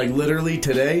 Like, literally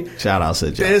today. Shout out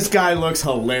Sid Justice. This guy looks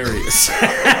hilarious.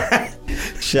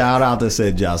 Shout out to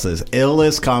Sid Justice.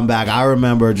 Illest comeback. I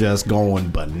remember just going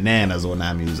bananas when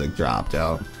that music dropped,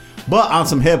 yo. But on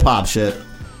some hip-hop shit,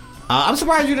 I'm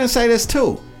surprised you didn't say this,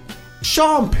 too.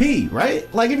 Sean P,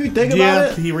 right? Like, if you think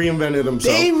about it. He reinvented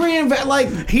himself.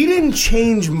 He didn't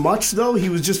change much, though. He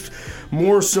was just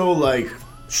more so like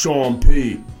Sean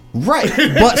P. Right,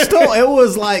 but still, it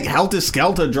was like Helter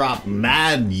Skelter dropped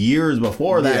mad years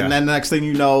before that, Yeah. and then the next thing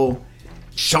you know,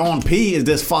 Sean P is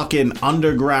this fucking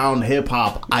underground hip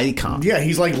hop icon. Yeah,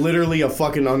 he's like literally a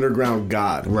fucking underground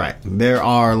god. Right, there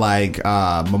are like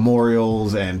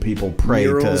memorials and people pray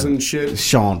Murals to and shit.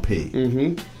 Sean P.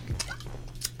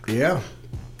 Mm-hmm. Yeah.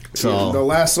 So the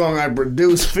last song I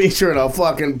produced featured a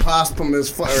fucking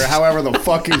posthumous, or however the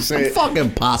fuck you say it.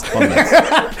 Fucking posthumous.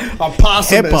 A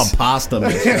posthumous.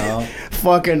 Hippopotamus, yo.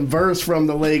 Fucking verse from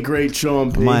the late great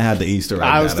Sean P. Might have to Easter egg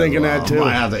I was that thinking as well. that too.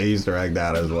 Might have to Easter egg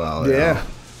that as well. Yeah. Yo.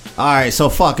 All right, so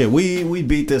fuck it. We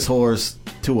beat this horse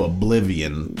to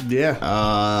oblivion.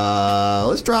 Yeah.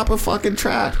 Let's drop a fucking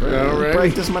track. Alrighty.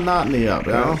 Break this monotony up,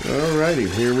 yo.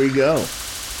 Alrighty, here we go.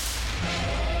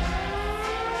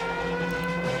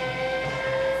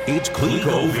 It's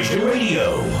Clico Vision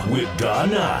Radio with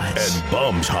Don Knotts and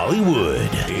Bums Hollywood,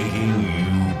 taking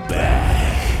you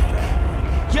back.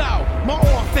 Yo, my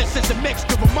office is a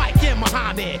mixture of Mike and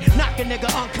Muhammad. Knock a nigga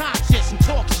unconscious and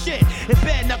talk shit. In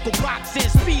bare knuckle boxing,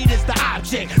 speed is the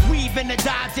object. Weaving and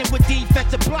dodging with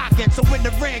defensive blocking. So in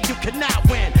the ring, you cannot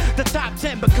win. The top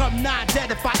 10 become 9 dead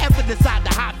if I ever decide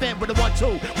to hop in with a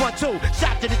 1-2.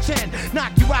 Shot to the chin.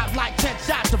 Knock you out like 10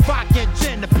 shots of vodka and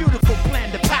gin. The beautiful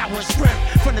blend of power and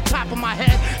strength. From the top of my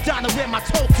head down to where my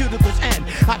toe cuticles end.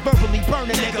 I verbally burn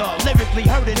a nigga, lyrically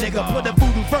hurt a nigga. Put a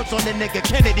voodoo verse on the nigga,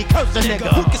 Kennedy curse a nigga.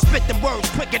 Who can spit them words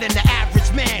quicker than the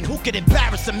average man? Who can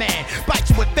embarrass a man? Bite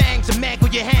you with fangs and mangle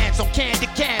your hands on can to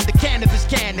can. The cannabis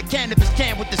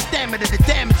can with the stamina to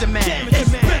damage a man.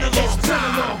 It's been a long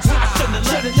time. I shouldn't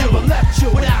have never left you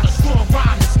without a strong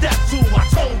rhyme to step to. I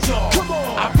told y'all, come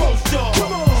on, I roast y'all.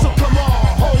 So come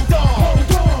on, hold on.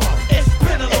 It's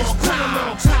been a long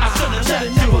time. I shouldn't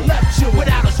have never left you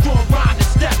without a strong rhyme to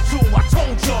step to. I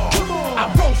told y'all,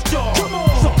 I roast y'all.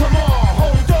 So come on,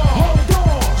 hold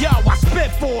on. Yo, I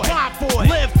spit for it, rhyme for it,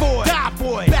 live for it, die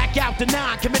for it. Back out the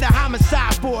 9, commit a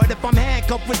homicide for it. If I'm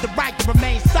handcuffed with the right to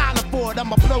remain silent for it,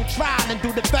 I'ma blow trial and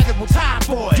do the federal time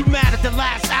for it. You mad at the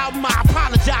last album? I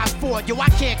apologize for it. Yo, I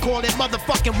can't call it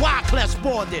motherfucking Wyclef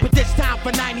spoiled it. But this time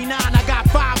for 99, I got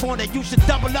 5 on it. You should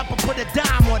double up and put a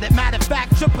dime on it. Matter of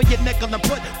fact, triple your nickel and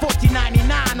put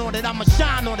 $14.99 on it. I'ma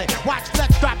shine on it. Watch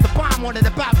Flex drop the bomb on it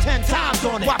about 10 times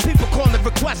on it. While people call it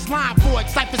request line for it.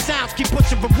 Cypher Sounds keep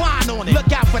pushing rewind on it.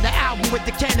 Look out for the album with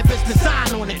the cannabis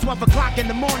design on it. 12 o'clock in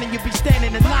the morning, you be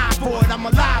standing in line for it. I'm a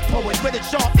live poet with a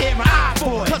sharp ear and eye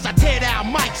for it. Cause I tear down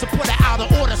mics and put an out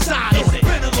of order sign on it. It's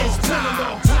been a long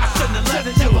time. I shouldn't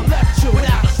have never left you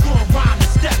without a strong rhyme to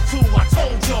step to. I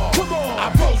told y'all, come on, I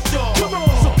roast y'all. So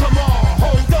come on,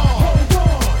 hold on.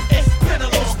 It's been a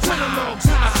long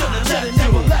time. I shouldn't have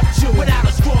never left you without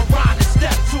a strong rhyme to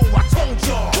step to. I told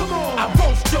y'all, I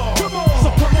roast y'all. So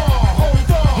come on,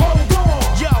 hold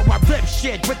on. Yo, I rip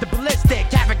shit with the ballistic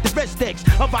characteristics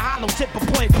of a hollow tip of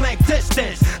point blank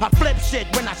distance. I flip shit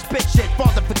when I spit shit.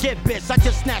 Father, forget bitch. I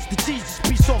just snatched the Jesus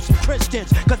piece off some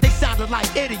Christians, cause they sounded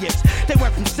like idiots. They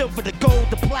went from silver to gold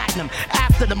to platinum.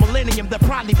 After the millennium, they'll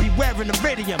probably be wearing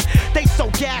iridium. They so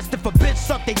gassed, if a bitch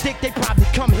suck they dick, they probably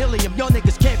come helium. Y'all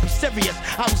niggas can't be serious.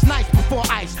 I was nice before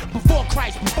ice, before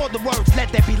Christ, before the words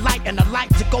let there be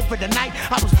for the night.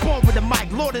 I was born with a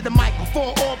mic, lord of the mic,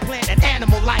 before all plant and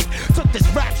animal life. Took this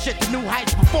rap shit to new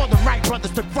heights, before the Wright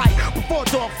brothers took flight, before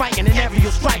dog fighting and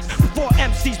aerial strikes, before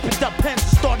MCs picked up pens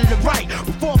and started to write,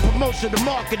 before promotion to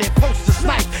marketing, poster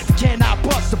snipes. Can I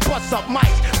bust up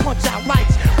mics, punch out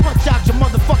lights, punch out your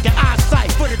motherfucking eyesight.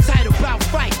 For the title bout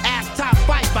fight, ass top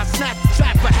fight, I snap the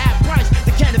trap for half price.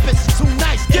 The cannabis is too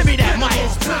nice, give me that mic.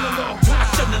 It's been a long time,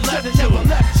 I shouldn't have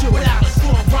left you without a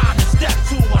strong rhyme to step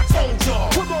to. I told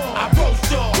y'all, I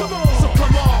roast y'all, so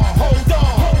come on, hold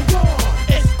on.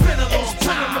 It's been a long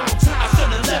time, I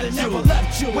shouldn't have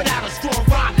left you without a strong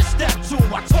rhyme to step to.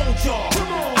 I told y'all,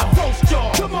 I roast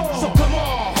y'all, so come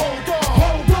on, hold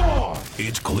on.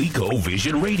 It's Clico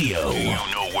Vision Radio. You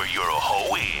know where your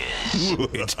hoe is.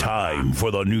 It's time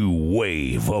for the new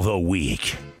wave of the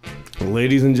week.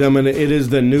 Ladies and gentlemen, it is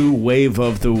the new wave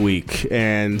of the week.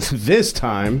 And this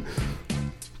time,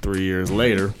 3 years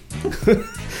later,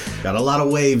 got a lot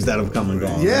of waves that have come and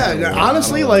gone. Yeah,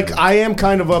 honestly, like, I am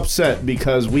kind of upset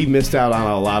because we missed out on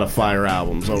a lot of fire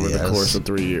albums over the course of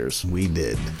 3 years. We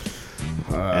did.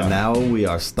 And now we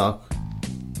are stuck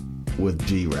with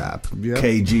G-Rap. Yep.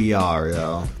 KGR,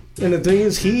 yo. And the thing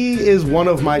is, he is one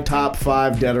of my top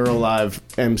 5 dead or alive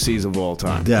MCs of all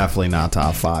time. Definitely not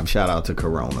top 5. Shout out to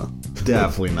Corona.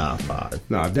 Definitely not 5.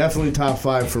 No, definitely top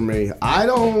 5 for me. I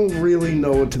don't really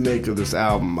know what to make of this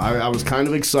album. I was kind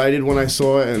of excited when I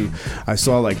saw it, and I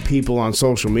saw like people on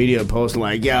social media posting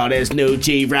like, yo, this new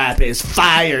G-Rap is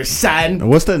fire, son.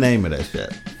 What's the name of this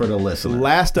shit for the listener?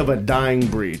 Last of a Dying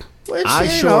Breed. Which, I you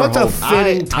sure know, it's hope. a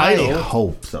fitting title. I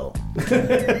hope so.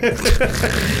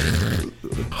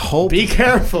 Be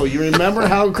careful. You remember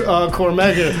how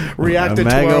Cormega reacted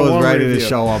to our Cormega was ready review. to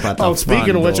show up at the front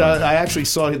speaking of which, door. I actually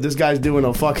saw this guy's doing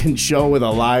a fucking show with a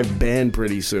live band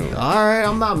pretty soon. All right,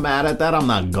 I'm not mad at that. I'm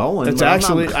not going. It's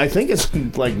actually, I think it's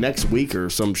like next week or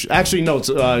some actually, no, it's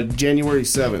January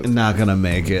 7th. Not going to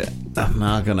make it. I'm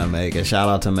not going to make it. Shout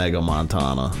out to Mega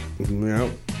Montana.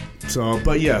 Yep. So,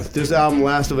 but yeah, this album,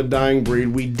 Last of a Dying Breed,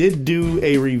 we did do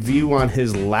a review on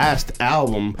his last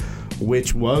album,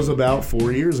 which was about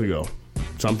 4 years ago.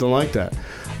 Something like that.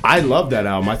 I love that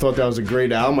album. I thought that was a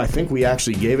great album. I think we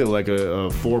actually gave it like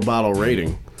a 4-bottle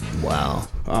rating. Wow.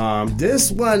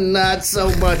 This one, not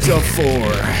so much a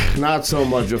 4. Not so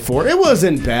much a 4. It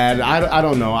wasn't bad. I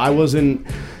don't know. I was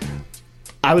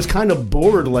kind of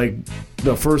bored, like,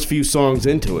 the first few songs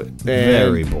into it. And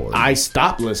very bored. I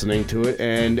stopped listening to it,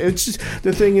 and it's just,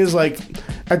 the thing is, like,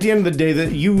 at the end of the day,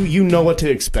 that you know what to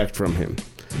expect from him.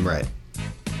 Right.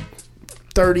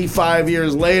 35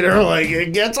 years later, like,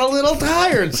 it gets a little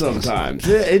tired sometimes.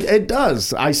 It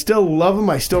does. I still love him.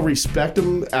 I still respect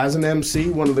him as an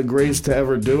MC, one of the greatest to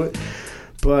ever do it.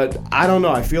 But I don't know.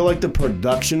 I feel like the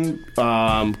production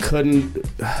could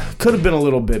have been a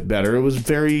little bit better. It was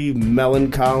very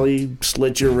melancholy,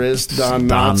 slit your wrist, Don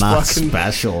Knotts fucking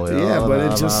special. Yeah, but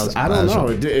it just, I don't know.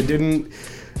 It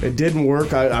didn't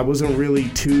work. I wasn't really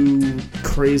too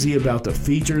crazy about the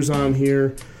features on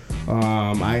here.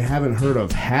 I haven't heard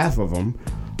of half of them.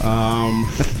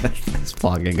 This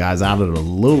fucking guy's out of the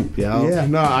loop, yo. Yeah,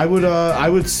 no, I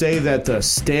would say that the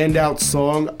standout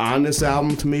song on this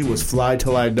album to me was "Fly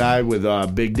Till I Die" with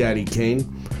Big Daddy Kane.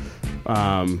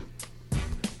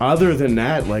 Other than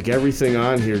that, like, everything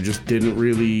on here just didn't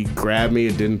really grab me.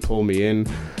 It didn't pull me in.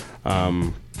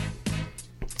 I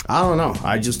don't know.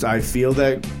 I feel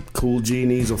that Cool G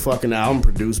needs a fucking album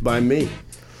produced by me.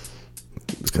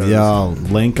 Yo,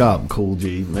 link up, Cool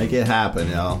G. Make it happen,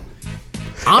 yo.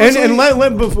 Honestly, and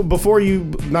let before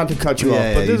you, not to cut you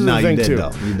off, but this is the thing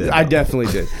too. I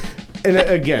definitely did. And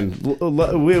again,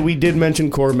 we did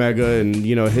mention Cormega, and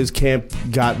you know his camp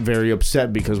got very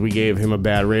upset because we gave him a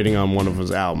bad rating on one of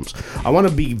his albums. I want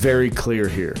to be very clear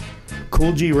here.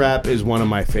 Cool G Rap is one of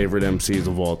my favorite MCs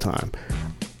of all time.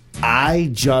 I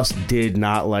just did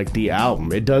not like the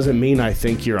album. It doesn't mean I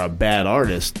think you're a bad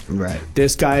artist. Right.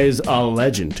 This guy is a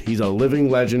legend. He's a living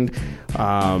legend.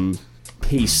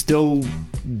 He's still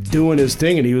doing his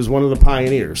thing, and he was one of the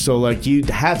pioneers. So, like,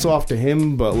 hats off to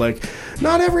him, but, like,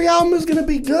 not every album is going to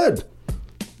be good.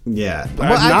 Yeah.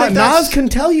 Nas can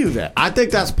tell you that. I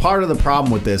think that's part of the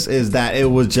problem with this, is that it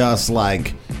was just,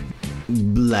 like,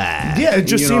 blah. Yeah, it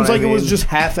just seems like it was just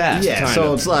half-assed. Yeah,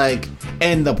 so it's like,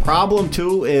 and the problem,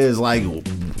 too, is, like,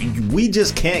 we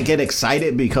just can't get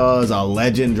excited because a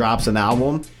legend drops an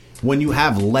album when you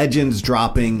have legends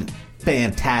dropping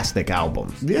fantastic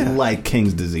albums, like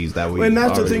King's Disease that we. And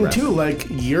that's the thing read. too. Like,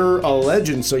 you're a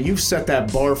legend, so you've set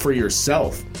that bar for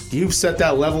yourself. You've set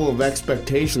that level of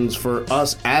expectations for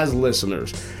us as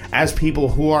listeners, as people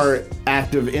who are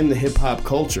active in the hip hop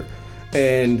culture,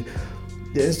 and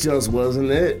this just wasn't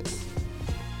it.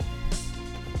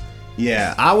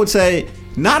 Yeah, I would say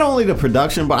not only the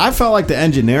production, but I felt like the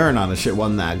engineering on the shit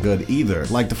wasn't that good either.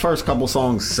 Like the first couple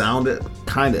songs sounded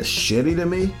kind of shitty to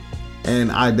me,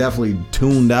 and I definitely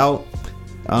tuned out.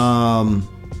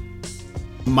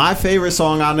 My favorite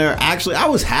song on there, actually, I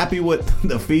was happy with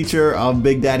the feature of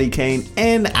Big Daddy Kane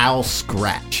and Al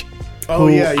Scratch. Oh,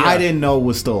 yeah. I didn't know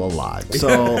was still alive.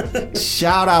 So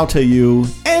shout out to you.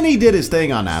 And he did his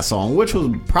thing on that song, which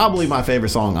was probably my favorite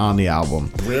song on the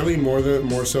album. Really? More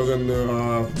so than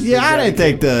the yeah, I didn't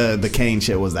think the Kane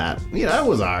shit was that. You know, it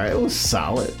was alright. It was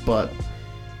solid. But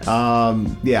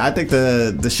yeah, I think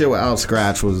the shit with Al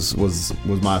Scratch was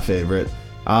my favorite.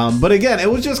 But again,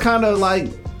 it was just kind of like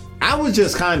I was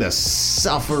just kind of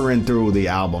suffering through the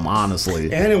album,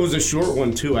 honestly. And it was a short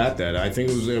one, too, at that. I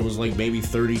think it was like maybe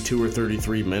 32 or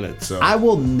 33 minutes. So. I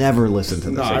will never listen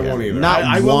to this again. I won't either.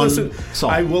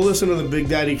 I will listen to the Big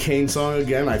Daddy Kane song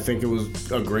again. I think it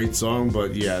was a great song.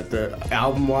 But, yeah, the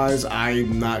album-wise,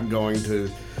 I'm not going to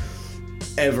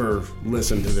ever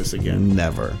listen to this again.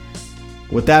 Never.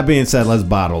 With that being said, let's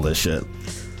bottle this shit.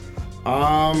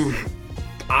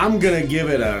 I'm going to give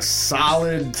it a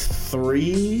solid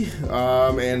 3,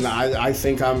 and I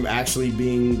think I'm actually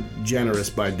being generous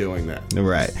by doing that.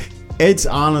 Right. It's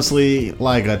honestly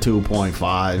like a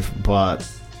 2.5, but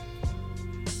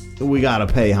we got to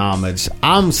pay homage.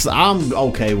 I'm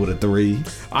okay with a 3.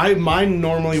 Mine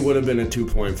normally would have been a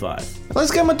 2.5.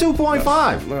 Let's give him a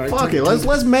 2.5. Right, Fuck it.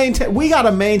 Let's maintain. We got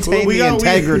to maintain the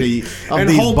integrity of and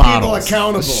these hold bottles. People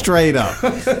accountable. Straight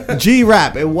up.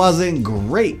 G-Rap, it wasn't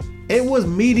great. It was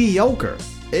mediocre.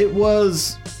 It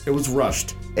was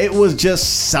rushed. It was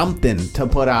just something to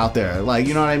put out there. Like,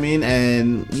 you know what I mean?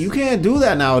 And you can't do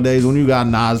that nowadays when you got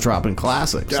Nas dropping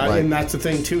classics. Yeah, like, and that's the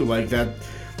thing too. Like that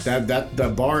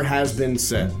the bar has been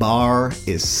set. Bar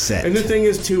is set. And the thing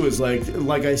is too is like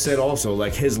I said also,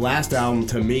 like his last album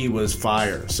to me was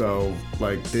fire. So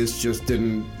like this just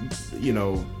didn't,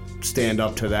 stand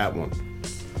up to that one.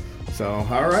 So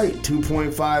all right,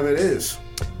 2.5 it is.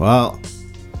 Well,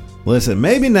 listen,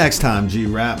 maybe next time,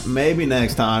 G-Rap. Maybe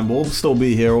next time. We'll still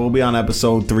be here. We'll be on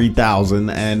episode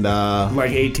 3000. And like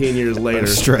 18 years later.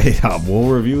 Straight up. We'll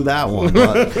review that one.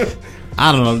 But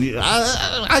I don't know.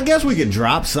 I guess we could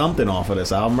drop something off of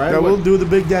this album, right? Yeah, we'll do the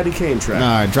Big Daddy Kane track.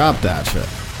 All right, drop that shit.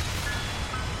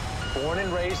 Born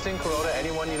and raised in Corona,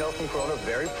 anyone you know from Corona,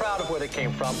 very proud of where they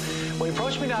came from. Well, he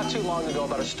approached me not too long ago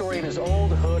about a story in his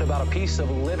old hood about a piece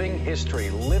of living history,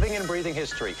 living and breathing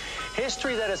history.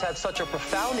 History that has had such a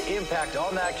profound impact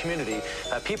on that community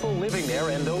that people living there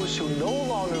and those who no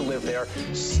longer live there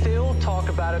still talk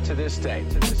about it to this day.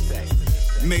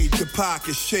 Major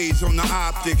pockets, shades on the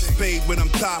optics. Spade when I'm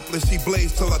topless, he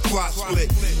blazed till I twat split.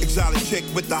 Exotic chick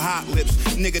with the hot lips.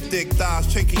 Nigga thick thighs,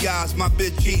 chinky eyes. My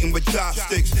bitch eating with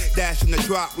chopsticks. Dashing the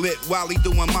drop lit while he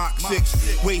doing Mach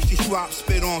 6. Way she swap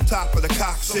spit on top of the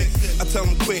coccyx. I tell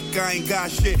him quick, I ain't got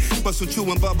shit. But some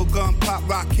chewing bubble gum, pop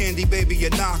rock candy, baby,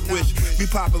 you knock wish. We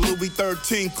poppin' Louis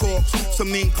 13 corks.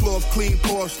 Some mean cloth, clean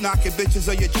Porsche. Knocking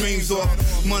bitches of your dreams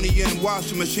off. Money in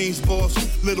washing machines, boss.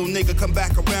 Little nigga come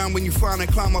back around when you finally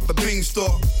climb up a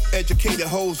beanstalk. Educated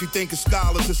hoes, you think it's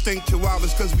scholars. Distinct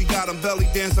chihuahuas, cause we got them belly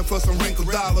dancing for some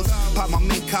wrinkled dollars. Pop my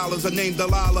mink collars, her name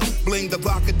Delilah. Bling the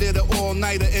vodka, did an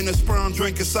all-nighter in a sperm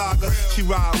drinking saga. She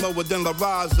ride lower than La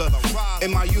Raza.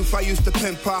 In my youth, I used to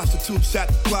pimp prostitutes at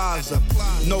the plaza.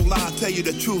 No lie, tell you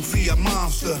the truth, he a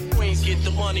monster. Queens get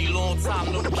the money, long time,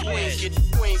 no cash.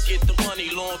 Queens get the money,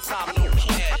 long time, no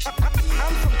cash.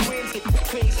 I'm from Queens,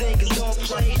 Queens niggas don't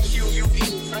play.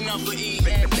 QUE, a number E,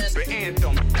 the anthem.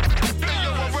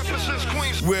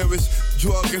 Where is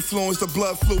drug influence, the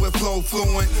blood fluid flow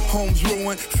fluent. Homes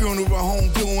ruined, funeral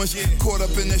home doings. Caught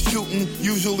up in the shooting,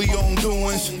 usually on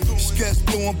doings. Sketch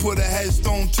blue and put a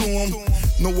headstone to him.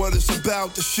 Know what it's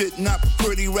about, the shit not the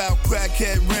pretty route.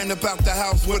 Crackhead ran about the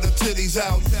house with her titties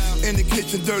out. In the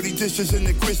kitchen, dirty dishes and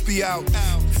the crispy out.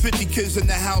 50 kids in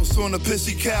the house on a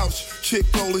pissy couch. Chick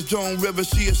old as Joan River,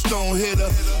 she a stone hitter.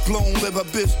 Blown liver,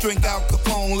 bitch, drink Al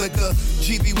Capone liquor.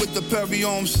 GB with the Perry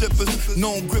on sippers.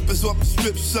 Known grippers off the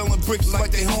strips, selling bricks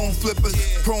like they home flippers.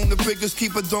 Prone to figures,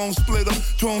 keep a dome splitter.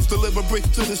 Drones deliver bricks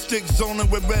to the stick, zoning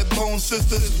with red bone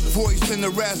sisters. Voice in the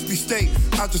raspy state.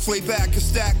 I just lay back and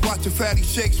stack, watching fatty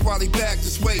shakes while he back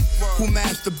this weight. Who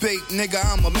masturbate? Nigga,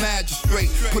 I'm a magistrate.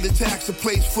 Put a tax in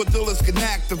place for dealers can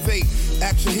activate.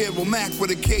 Action hero Mac with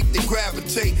a cake, they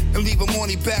gravitate. And leave them on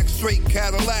their back straight.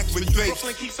 Cadillacs with drapes.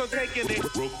 Brooklyn keeps on taking it.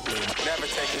 Brooklyn. Never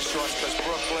taking shorts cause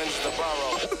Brooklyn's the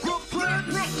borough. Brooklyn.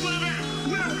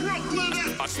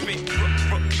 I speak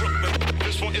Brooklyn.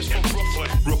 This one is from Brooklyn.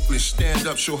 Brooklyn, stand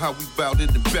up, show how we bout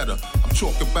it and better. I'm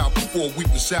talking about before we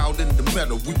was out in the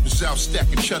meadow. We was out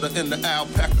stacking cheddar in the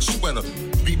alpaca sweater.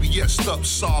 BBS up,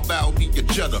 Saab Audi, a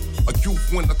Jetta. A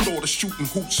youth when I thought of shooting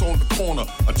hoops on the corner.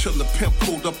 Until the pimp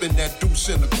pulled up in that deuce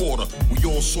in a quarter. We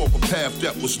all saw a path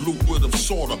that was lucrative,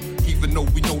 sorta. Even though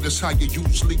we know that's how you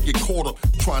usually get caught up.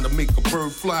 Trying to make a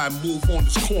bird fly and move on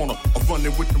this corner. Of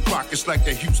running with the Rockets like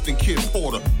that Houston Kid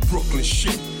Porter. Brooklyn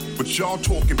shit. But y'all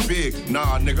talking big.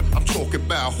 Nah, nigga, I'm talking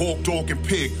about hawk, dog, and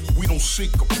pig. We don't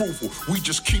seek approval. We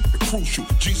just keep it crucial.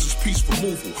 Jesus, peace,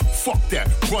 removal. Fuck that,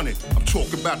 run it. I'm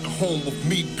talking about the home of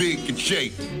me, Big, and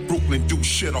Jay. Brooklyn do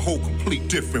shit a whole complete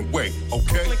different way,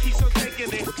 okay? Brooklyn keeps on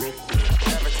taking it.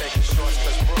 Never taking shorts,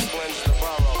 cause Brooklyn's the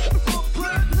borough.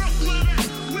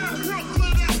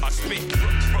 I speak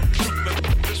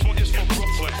Brooklyn. This one is for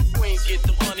Brooklyn. Queens get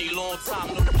the money, long time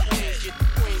no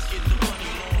Queens get the money,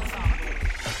 long time.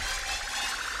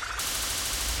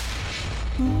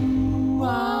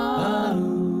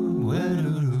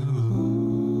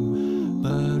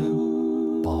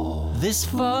 This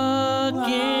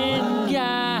fucking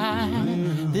guy,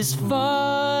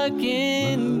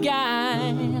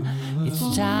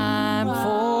 it's time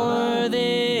for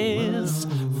this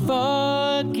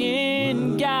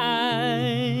fucking guy.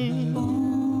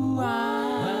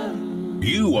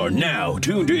 You are now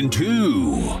tuned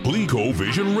into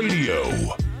ColecoVision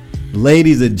Radio.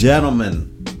 Ladies and gentlemen,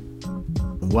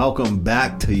 welcome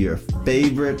back to your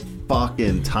favorite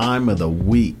fucking time of the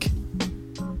week.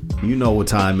 You know what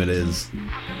time it is.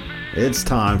 It's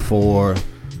time for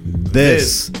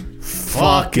this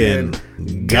fucking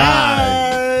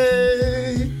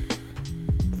guy.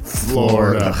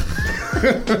 Florida.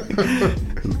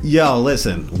 Yo,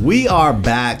 listen, we are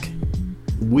back.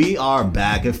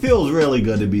 It feels really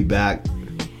good to be back.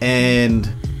 And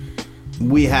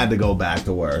we had to go back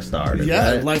to where it started.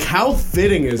 Yeah, right? like how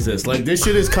fitting is this? Like this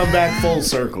shit has come back full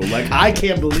circle. Like I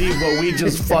can't believe what we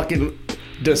just fucking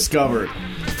discovered.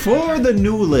 For the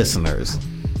new listeners,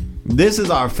 this is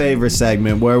our favorite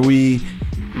segment where we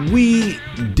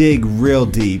dig real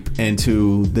deep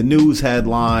into the news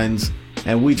headlines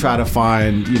and we try to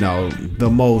find, you know, the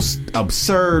most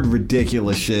absurd,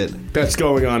 ridiculous shit that's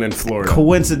going on in Florida.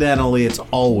 Coincidentally, it's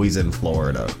always in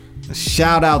Florida.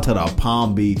 Shout out to the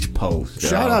Palm Beach Post.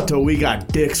 Shout out to We Got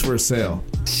Dicks for Sale.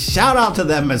 Shout out to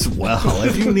them as well.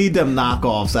 If you need them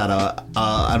knockoffs at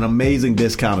an amazing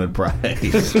discounted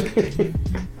price,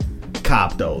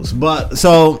 cop those. But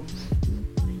so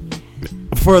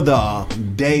for the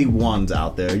day ones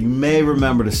out there, you may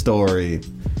remember the story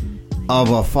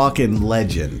of a fucking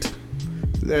legend.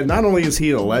 Not only is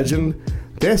he a legend,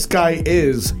 this guy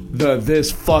is the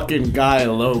This Fucking Guy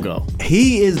logo.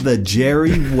 He is the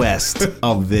Jerry West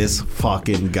of this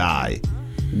fucking guy.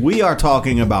 We are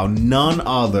talking about none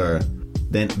other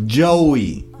than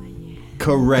Joey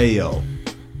Correo.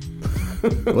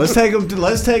 Let's take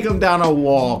him down a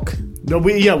walk. No,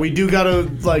 we do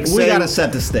gotta we gotta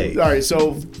set the stage. All right,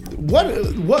 so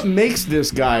what makes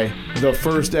this guy the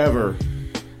first ever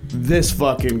This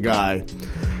Fucking Guy?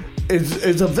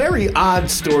 It's a very odd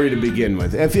story to begin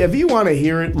with. If you want to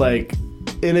hear it like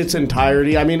in its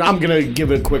entirety, I mean, I'm gonna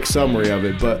give a quick summary of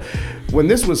it, but when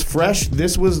this was fresh,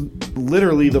 this was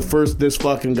literally the first This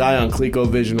Fucking Guy on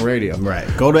ColecoVision Radio. Right.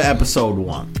 Go to episode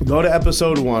 1. Go to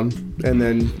episode 1, and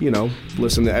then, you know,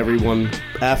 listen to everyone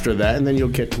after that, and then you'll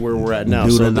get to where we're at now.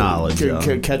 Do the knowledge.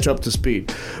 Catch up to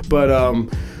speed. But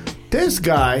this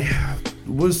guy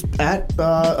was at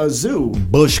a zoo.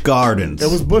 Busch Gardens. It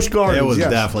was Busch Gardens. It was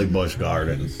yes. definitely Busch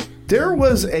Gardens. There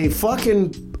was a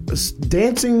fucking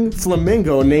dancing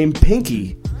flamingo named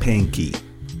Pinky.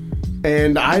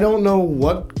 And I don't know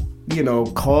what, you know,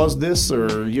 caused this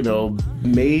or, you know,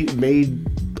 made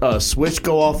a switch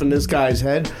go off in this guy's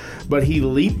head, but he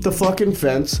leaped the fucking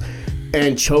fence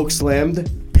and chokeslammed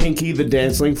Pinky the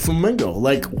dancing flamingo.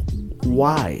 Like,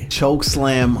 why?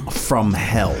 Chokeslam from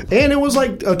hell. And it was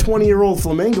like a 20-year-old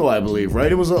flamingo, I believe,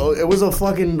 right? It was a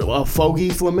fucking fogey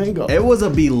flamingo. It was a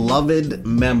beloved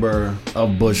member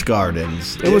of Busch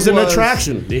Gardens. It was an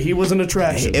attraction. He was an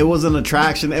attraction. It was an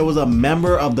attraction. It was a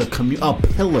member of the a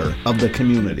pillar of the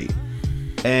community.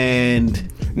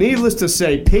 And needless to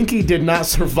say, Pinky did not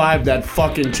survive that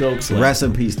fucking chokeslam. Rest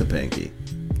in peace to Pinky.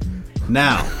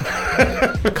 Now,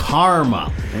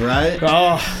 karma, right?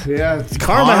 Oh, yeah.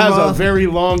 Karma has a very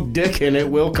long dick and it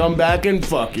will come back and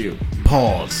fuck you.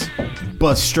 Pause.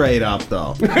 But straight up,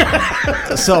 though.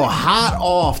 So, hot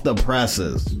off the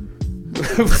presses.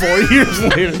 4 years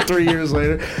later, 3 years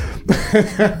later.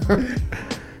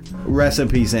 Rest in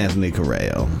peace, Anthony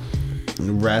Correo.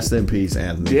 Rest in peace,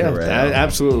 Anthony Correo. Yeah,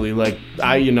 absolutely. Like,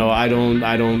 I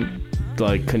don't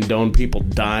like condone people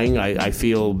dying. I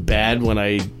feel bad when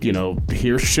I, you know,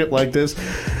 hear shit like this.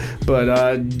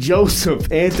 But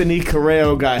Joseph Anthony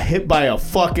Correo got hit by a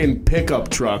fucking pickup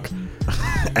truck.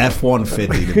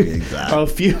 F-150 to be exact. A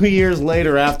few years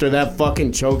later after that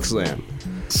fucking chokeslam.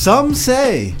 Some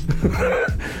say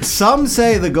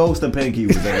the ghost of Pinky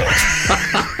was there.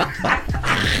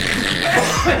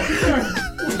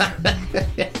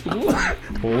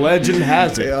 Legend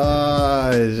has it.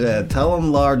 Yeah, tell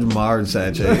him Large Marge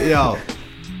sent you. Yo,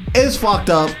 it's fucked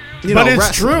up. But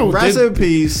it's true. Rest in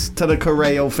peace to the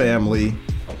Correo family.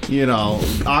 You know,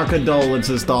 our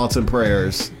condolences, thoughts, and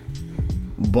prayers.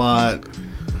 But,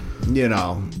 you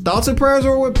know, thoughts and prayers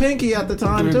were with Pinky at the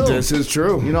time, too. This is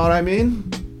true. You know what I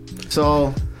mean?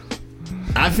 So,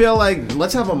 I feel like,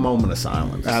 let's have a moment of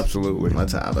silence. Absolutely.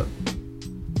 Let's have it.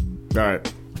 All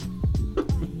right.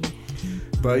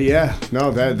 But yeah,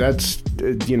 no, that's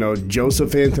you know,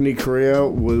 Joseph Anthony Correa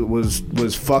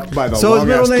was fucked by the. So his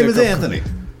middle name is stick Anthony.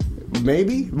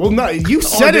 Maybe. Well, no, you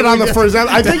said it on the first.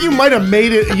 I think you might have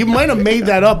made it. You might have made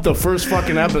that up the first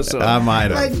fucking episode. I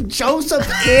might have. Like Joseph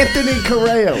Anthony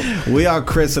Correa. We are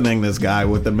christening this guy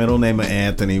with the middle name of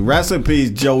Anthony. Rest in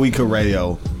peace, Joey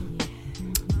Correo.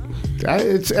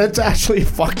 It's actually a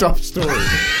fucked up story.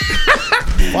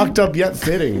 Fucked up yet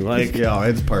fitting. Like, yo,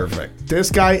 it's perfect. This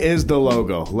guy is the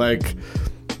logo. Like,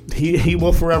 he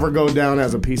will forever go down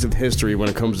as a piece of history when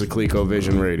it comes to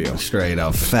ColecoVision Radio. Straight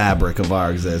up fabric of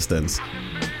our existence.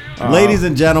 Ladies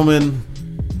and gentlemen,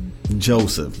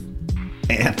 Joseph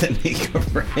Anthony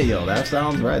Correo. That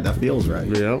sounds right. That feels right.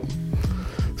 Yep.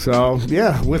 So,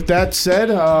 yeah, with that said,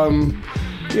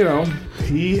 you know,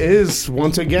 he is,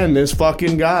 once again, this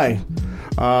fucking guy.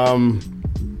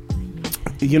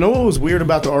 You know what was weird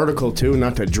about the article, too?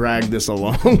 Not to drag this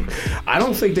along. I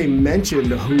don't think they mentioned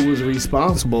who was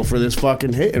responsible for this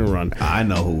fucking hit and run. I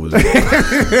know who was.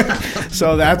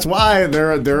 So that's why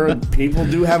there are people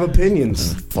do have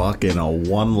opinions. Fucking a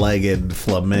one-legged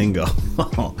flamingo.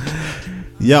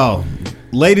 Yo,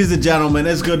 ladies and gentlemen,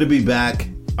 it's good to be back.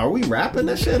 Are we rapping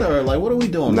this shit or like what are we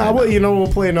doing? No, well, you know,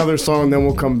 we'll play another song, then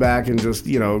we'll come back and just,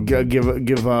 you know,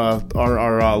 give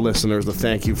our listeners a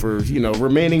thank you for, you know,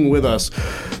 remaining with us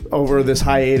over this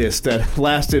hiatus that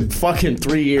lasted fucking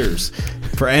 3 years.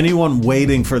 For anyone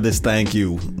waiting for this thank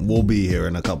you, we'll be here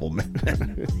in a couple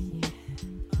minutes.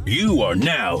 You are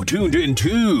now tuned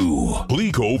into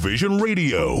ColecoVision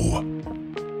Radio.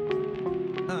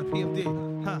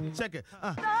 Check it.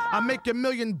 I make $1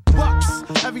 million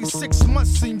every 6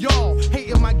 months, and y'all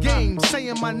hating my game,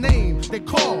 saying my name. They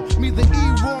call me the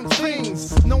wrong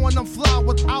things, knowing I'm fly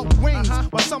without wings.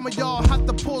 While some of y'all have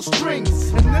to pull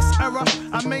strings. In this era,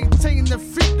 I maintain the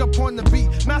freak upon the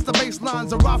beat. Master bass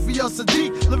lines of Raphael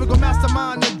Sadiq, lyrical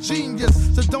mastermind, a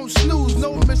genius. So don't snooze,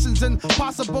 no missions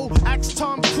impossible. Ask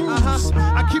Tom Cruise.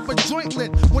 I keep a joint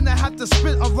lit when I have to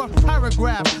spit a rough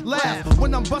paragraph. Laugh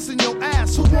when I'm busting your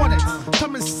ass. Who want it?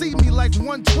 Come and see me like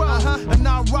 112, and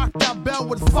I rock that bell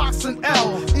with Fox and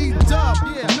L. E-Dub,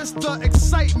 yeah, Mr.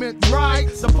 Excitement, right?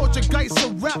 The Portuguese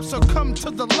of rap, so come to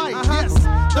the light. Yes,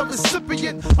 the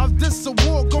recipient of this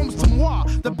award goes to moi,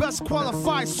 the best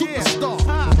qualified superstar.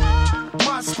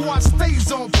 My squad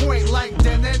stays on point like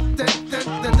that.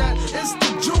 It's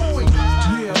the joint.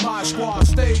 Yeah, my squad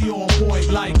stay on point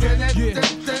like that. It's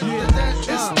the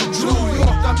joint. New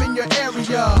York, I'm in your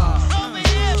area.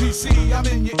 DC, I'm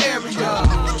in your area.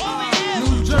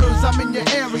 New Jersey, I'm in your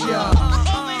area.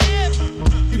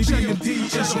 EPMD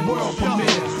is a world premiere.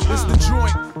 It's the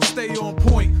joint, stay on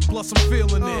point. Plus I'm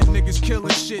feeling it. Niggas killing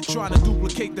shit, trying to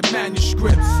duplicate the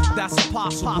manuscripts. That's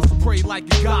impossible. Pray like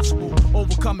a gospel,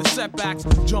 overcoming setbacks,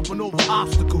 jumping over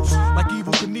obstacles. Like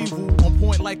Evel Knievel, on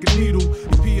point like a needle.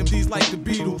 EPMD's like the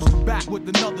Beatles, back with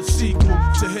another sequel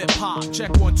to hip hop.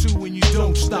 Check 1, 2 and you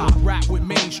don't stop. Rap with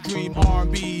mainstream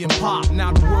R&B and pop.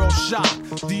 Now the world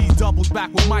shocked. D doubles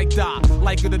back with Mike Doc.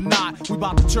 Like it or not, we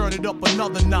about to turn it up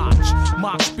another notch.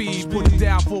 Mach speed, put it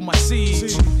down for my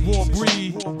seeds. Raw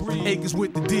breed, acres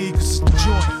with the D, 'cause it's the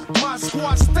joint. My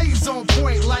squad stays on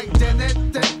point like that.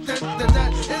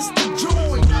 It's the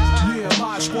joint. Yeah,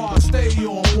 my squad stay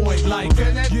on point like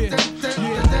that.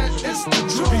 It's the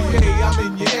joint. BA, I'm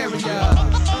in your area.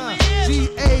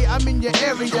 GA, I'm in your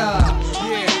area.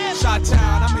 Yeah,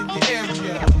 Chi-Town, I'm in your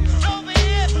area.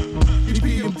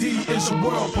 EPMD is a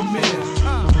world premiere.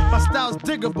 My style's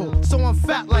diggable, so I'm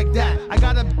fat like that. I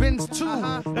got a Benz too,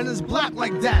 and it's black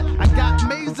like that. I got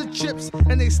Mesa chips,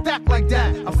 and they stack like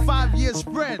that. A 5-year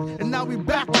spread, and now we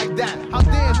back like that. How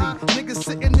dandy, niggas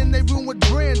sitting in their room with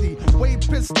brandy. Way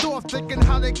pissed off, thinking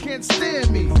how they can't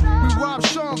stand me. We robbed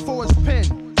Sean for his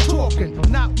pen. Talking,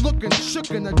 not looking,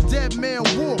 shookin', a dead man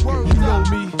walking. You know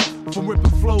me. From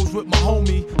ripping flows with my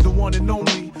homie, the one and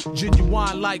only,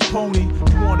 genuine like Pony.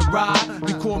 You wanna ride?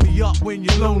 You call me up when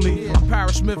you're lonely. I'm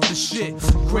Parrish Smith the shit,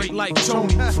 great like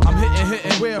Tony. I'm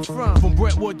hitting, where from? From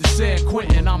Brentwood to San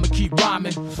Quentin. I'ma keep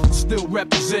rhyming, still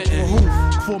representing.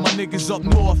 For my niggas up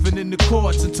north and in the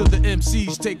courts, until the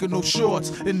MCs taking no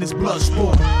shorts in this blood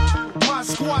sport. My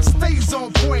squad stays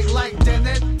on point like that.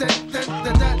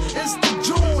 It's the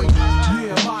joint.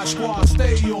 Yeah, my squad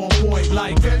stay on point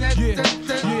like that. Yeah,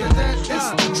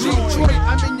 it's the Detroit.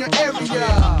 I'm in your area.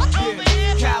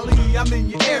 Yeah, Cali, I'm in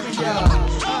your area.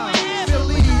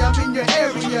 Philly, I'm in your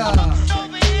area.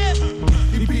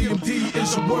 BMD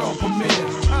is a world premiere.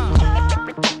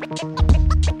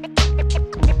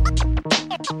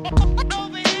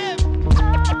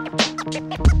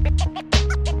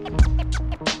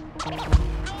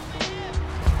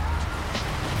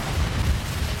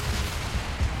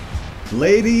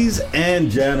 Ladies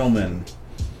and gentlemen,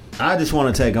 I just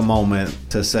want to take a moment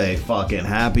to say fucking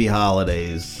happy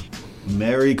holidays,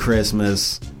 Merry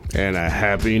Christmas, and a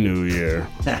Happy New Year.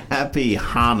 Happy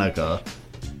Hanukkah,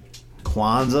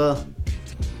 Kwanzaa,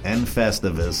 and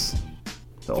Festivus.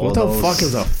 What the fuck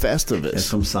is a Festivus? It's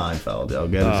from Seinfeld. Y'all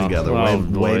get it together.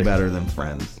 Way better than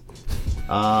Friends.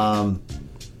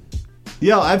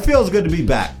 It feels good to be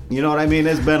back. You know what I mean?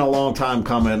 It's been a long time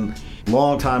coming.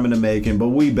 Long time in the making, but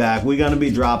we back. We're going to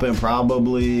be dropping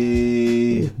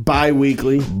probably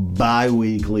bi-weekly.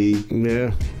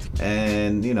 Yeah.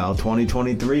 And,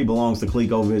 2023 belongs to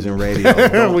ColecoVision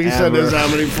Radio. We said this how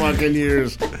many fucking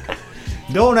years.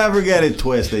 Don't ever get it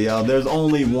twisted, yo. There's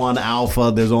only one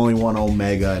Alpha, there's only one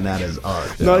Omega, and that is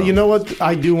us. No, you know what?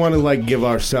 I do want to, give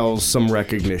ourselves some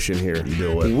recognition here.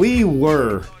 Do it. We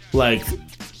were,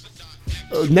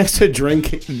 next to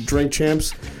Drink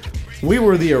Champs, we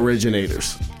were the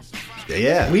originators.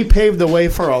 Yeah. We paved the way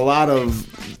for a lot of,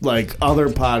 other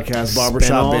podcasts,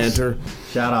 Barbershop Banter.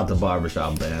 Shout out to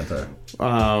Barbershop Banter.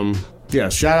 Yeah,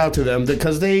 shout out to them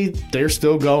because they're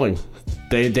still going.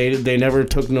 They never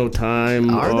took no time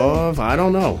off. I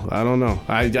don't know.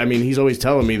 I mean, he's always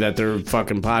telling me that they're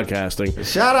fucking podcasting.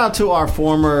 Shout out to our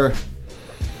former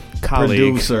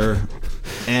producer,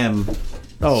 M.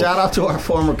 Oh. Shout out to our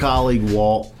former colleague,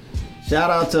 Walt.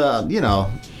 Shout out to,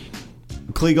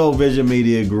 ColecoVision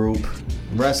Media Group.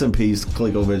 Rest in peace,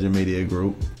 ColecoVision Media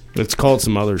Group. It's called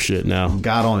some other shit now.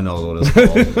 God only knows what it's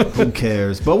called. Who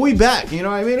cares? But we back. You know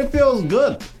what I mean? It feels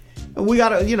good. And we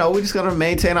gotta, we just gotta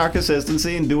maintain our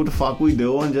consistency and do what the fuck we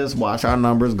do and just watch our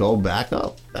numbers go back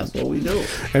up. That's what we do.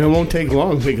 And it won't take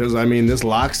long because, this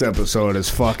Locks episode has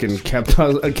fucking kept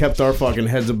our fucking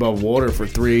heads above water for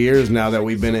 3 years now that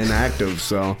we've been inactive,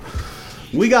 so...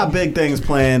 We got big things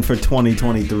planned for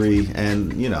 2023,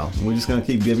 and, we're just going to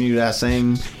keep giving you that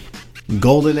same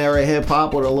golden era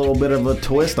hip-hop with a little bit of a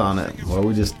twist on it, where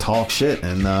we just talk shit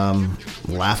and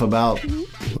laugh about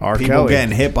R. people Kelly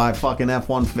getting hit by fucking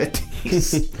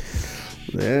F-150s.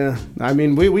 Yeah.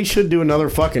 We should do another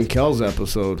fucking Kells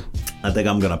episode. I think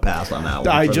I'm going to pass on that one.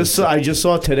 I just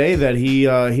saw today that he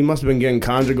must have been getting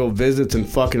conjugal visits in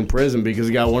fucking prison because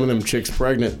he got one of them chicks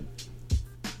pregnant.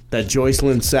 That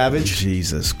Joycelyn Savage.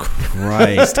 Jesus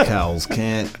Christ, Kells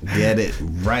can't get it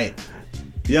right.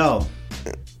 Yo.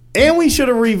 And we should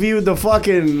have reviewed the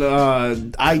fucking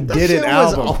I Did It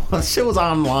album. That shit was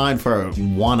online for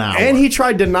 1 hour. And he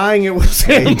tried denying it was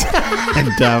him. He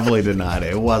definitely denied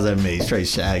it. It wasn't me. Straight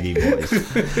Shaggy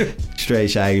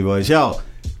Boys. Yo.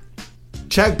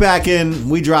 Check back in.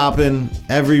 We dropping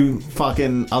every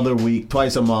fucking other week,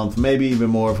 twice a month, maybe even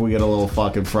more if we get a little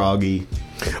fucking froggy.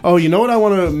 Oh, you know what I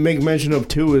want to make mention of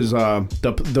too is the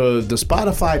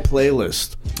Spotify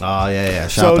playlist. Oh yeah.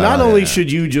 So not only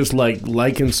should you just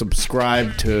like and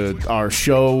subscribe to our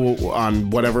show on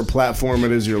whatever platform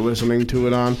it is you're listening to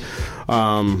it on,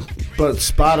 but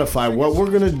Spotify. What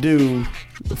we're gonna do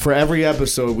for every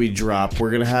episode we drop, we're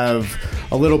gonna have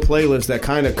a little playlist that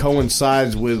kind of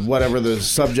coincides with whatever the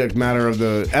subject matter of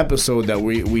the episode that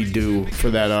we do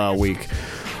for that week.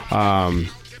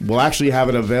 We'll actually have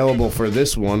it available for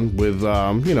this one with,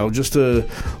 just a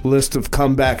list of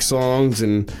comeback songs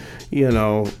and,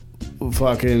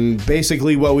 fucking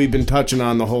basically what we've been touching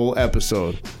on the whole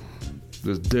episode.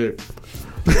 This dick.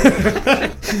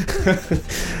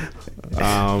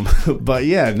 But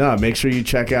yeah, no, make sure you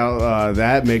check out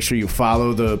that. Make sure you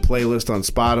follow the playlist on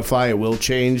Spotify. It will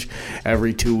change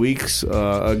every 2 weeks,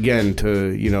 again,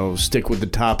 to, stick with the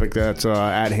topic that's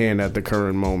at hand at the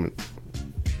current moment.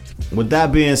 With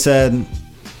that being said,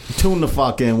 tune the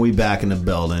fuck in. We back in the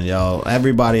building, yo.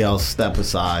 Everybody else step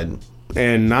aside.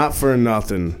 And not for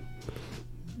nothing,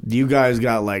 you guys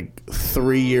got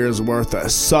 3 years worth of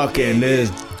sucking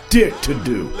this dick to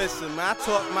do. Listen, man, I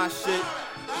talk my shit.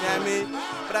 know what I mean?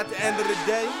 But at the end of the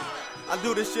day, I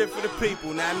do this shit for the people,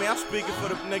 you know what I mean? I'm speaking for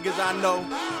the niggas I know,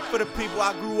 for the people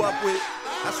I grew up with.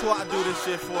 That's what I do this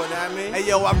shit for, you know what I mean? Hey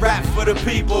yo, I rap for the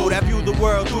people that view the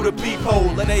world through the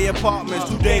peephole in their apartments.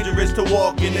 Too dangerous to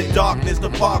walk in the darkness.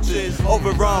 The parks is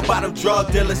overrun by them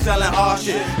drug dealers selling hard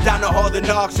shit. Down the hall, the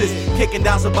narcissists kicking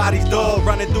down somebody's door,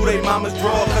 running through their mama's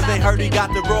drawer, cause they heard he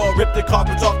got the raw. Ripped the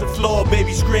carpets off the floor,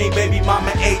 baby scream, baby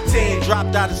mama 18,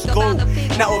 dropped out of school.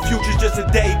 Now her future's just a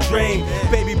daydream.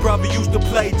 Baby brother used to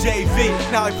play JV,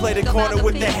 now he play the corner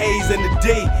with the Haze and the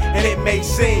D. And it may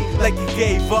seem like he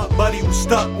gave up, but he was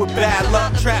stuck with bad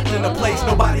luck, trapped in a place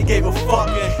nobody gave a fuck.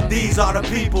 And these are the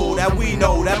people that we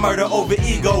know that murder over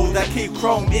egos, that keep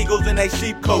chrome eagles in they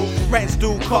sheep coat. Rents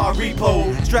due car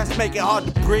repo, stress make it hard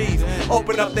to breathe.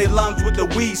 Open up their lungs with the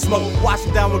weed smoke, wash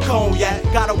it down with cognac.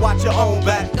 Gotta watch your own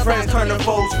back, friends turn to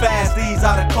foes fast. These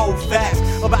are the cold facts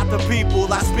about the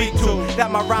people I speak to,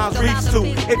 that my rhymes reach to.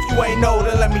 If you ain't know,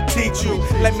 then let me teach you,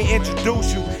 let me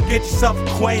introduce you. Get yourself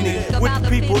acquainted with the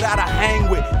people that I hang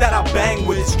with, that I bang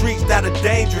with. Streets that are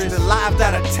dangerous, the lives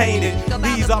that are tainted.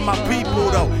 These are my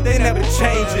people though, they never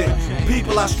changing.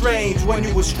 People are strange when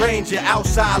you a stranger.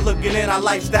 Outside looking in, our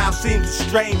lifestyle seems the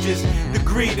strangest. The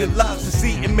greed and lust,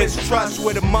 deceit and mistrust,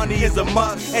 where the money is a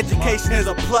must, education is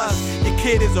a plus. Your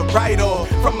kid is a write-off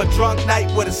from a drunk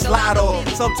night with a slide-off.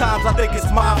 Sometimes I think it's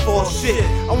my fault, shit.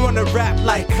 I wanna rap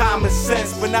like common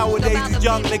sense, but nowadays these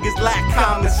young niggas lack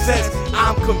common sense.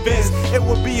 I'm convinced it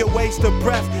would be a waste of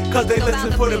breath, cause they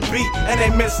listen for the beat and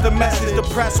they miss the message.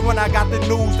 Depressed when I got the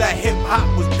news that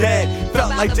hip-hop was dead.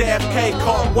 Felt like JFK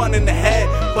caught one in the head,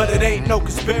 but it ain't no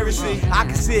conspiracy, I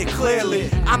can see it clearly.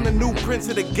 I'm the new prince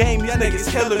of the game, y'all niggas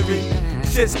Hillary.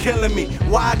 Shit's killing me,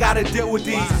 why I gotta deal with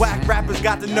these whack rappers?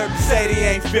 Got the nerve to say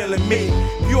they ain't feeling me.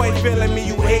 If you ain't feeling me,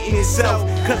 you hating yourself,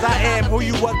 cause I am who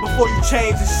you was before you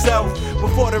changed yourself.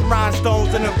 Before the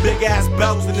rhinestones and the big ass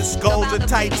belts and the skulls and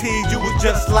tight tees, you was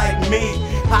just like me.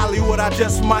 Hollywood, I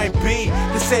just might be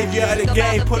the savior of the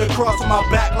game, put a cross on my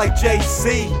back like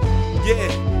JC.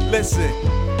 Yeah, listen.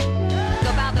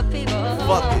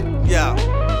 Fuck it, yeah.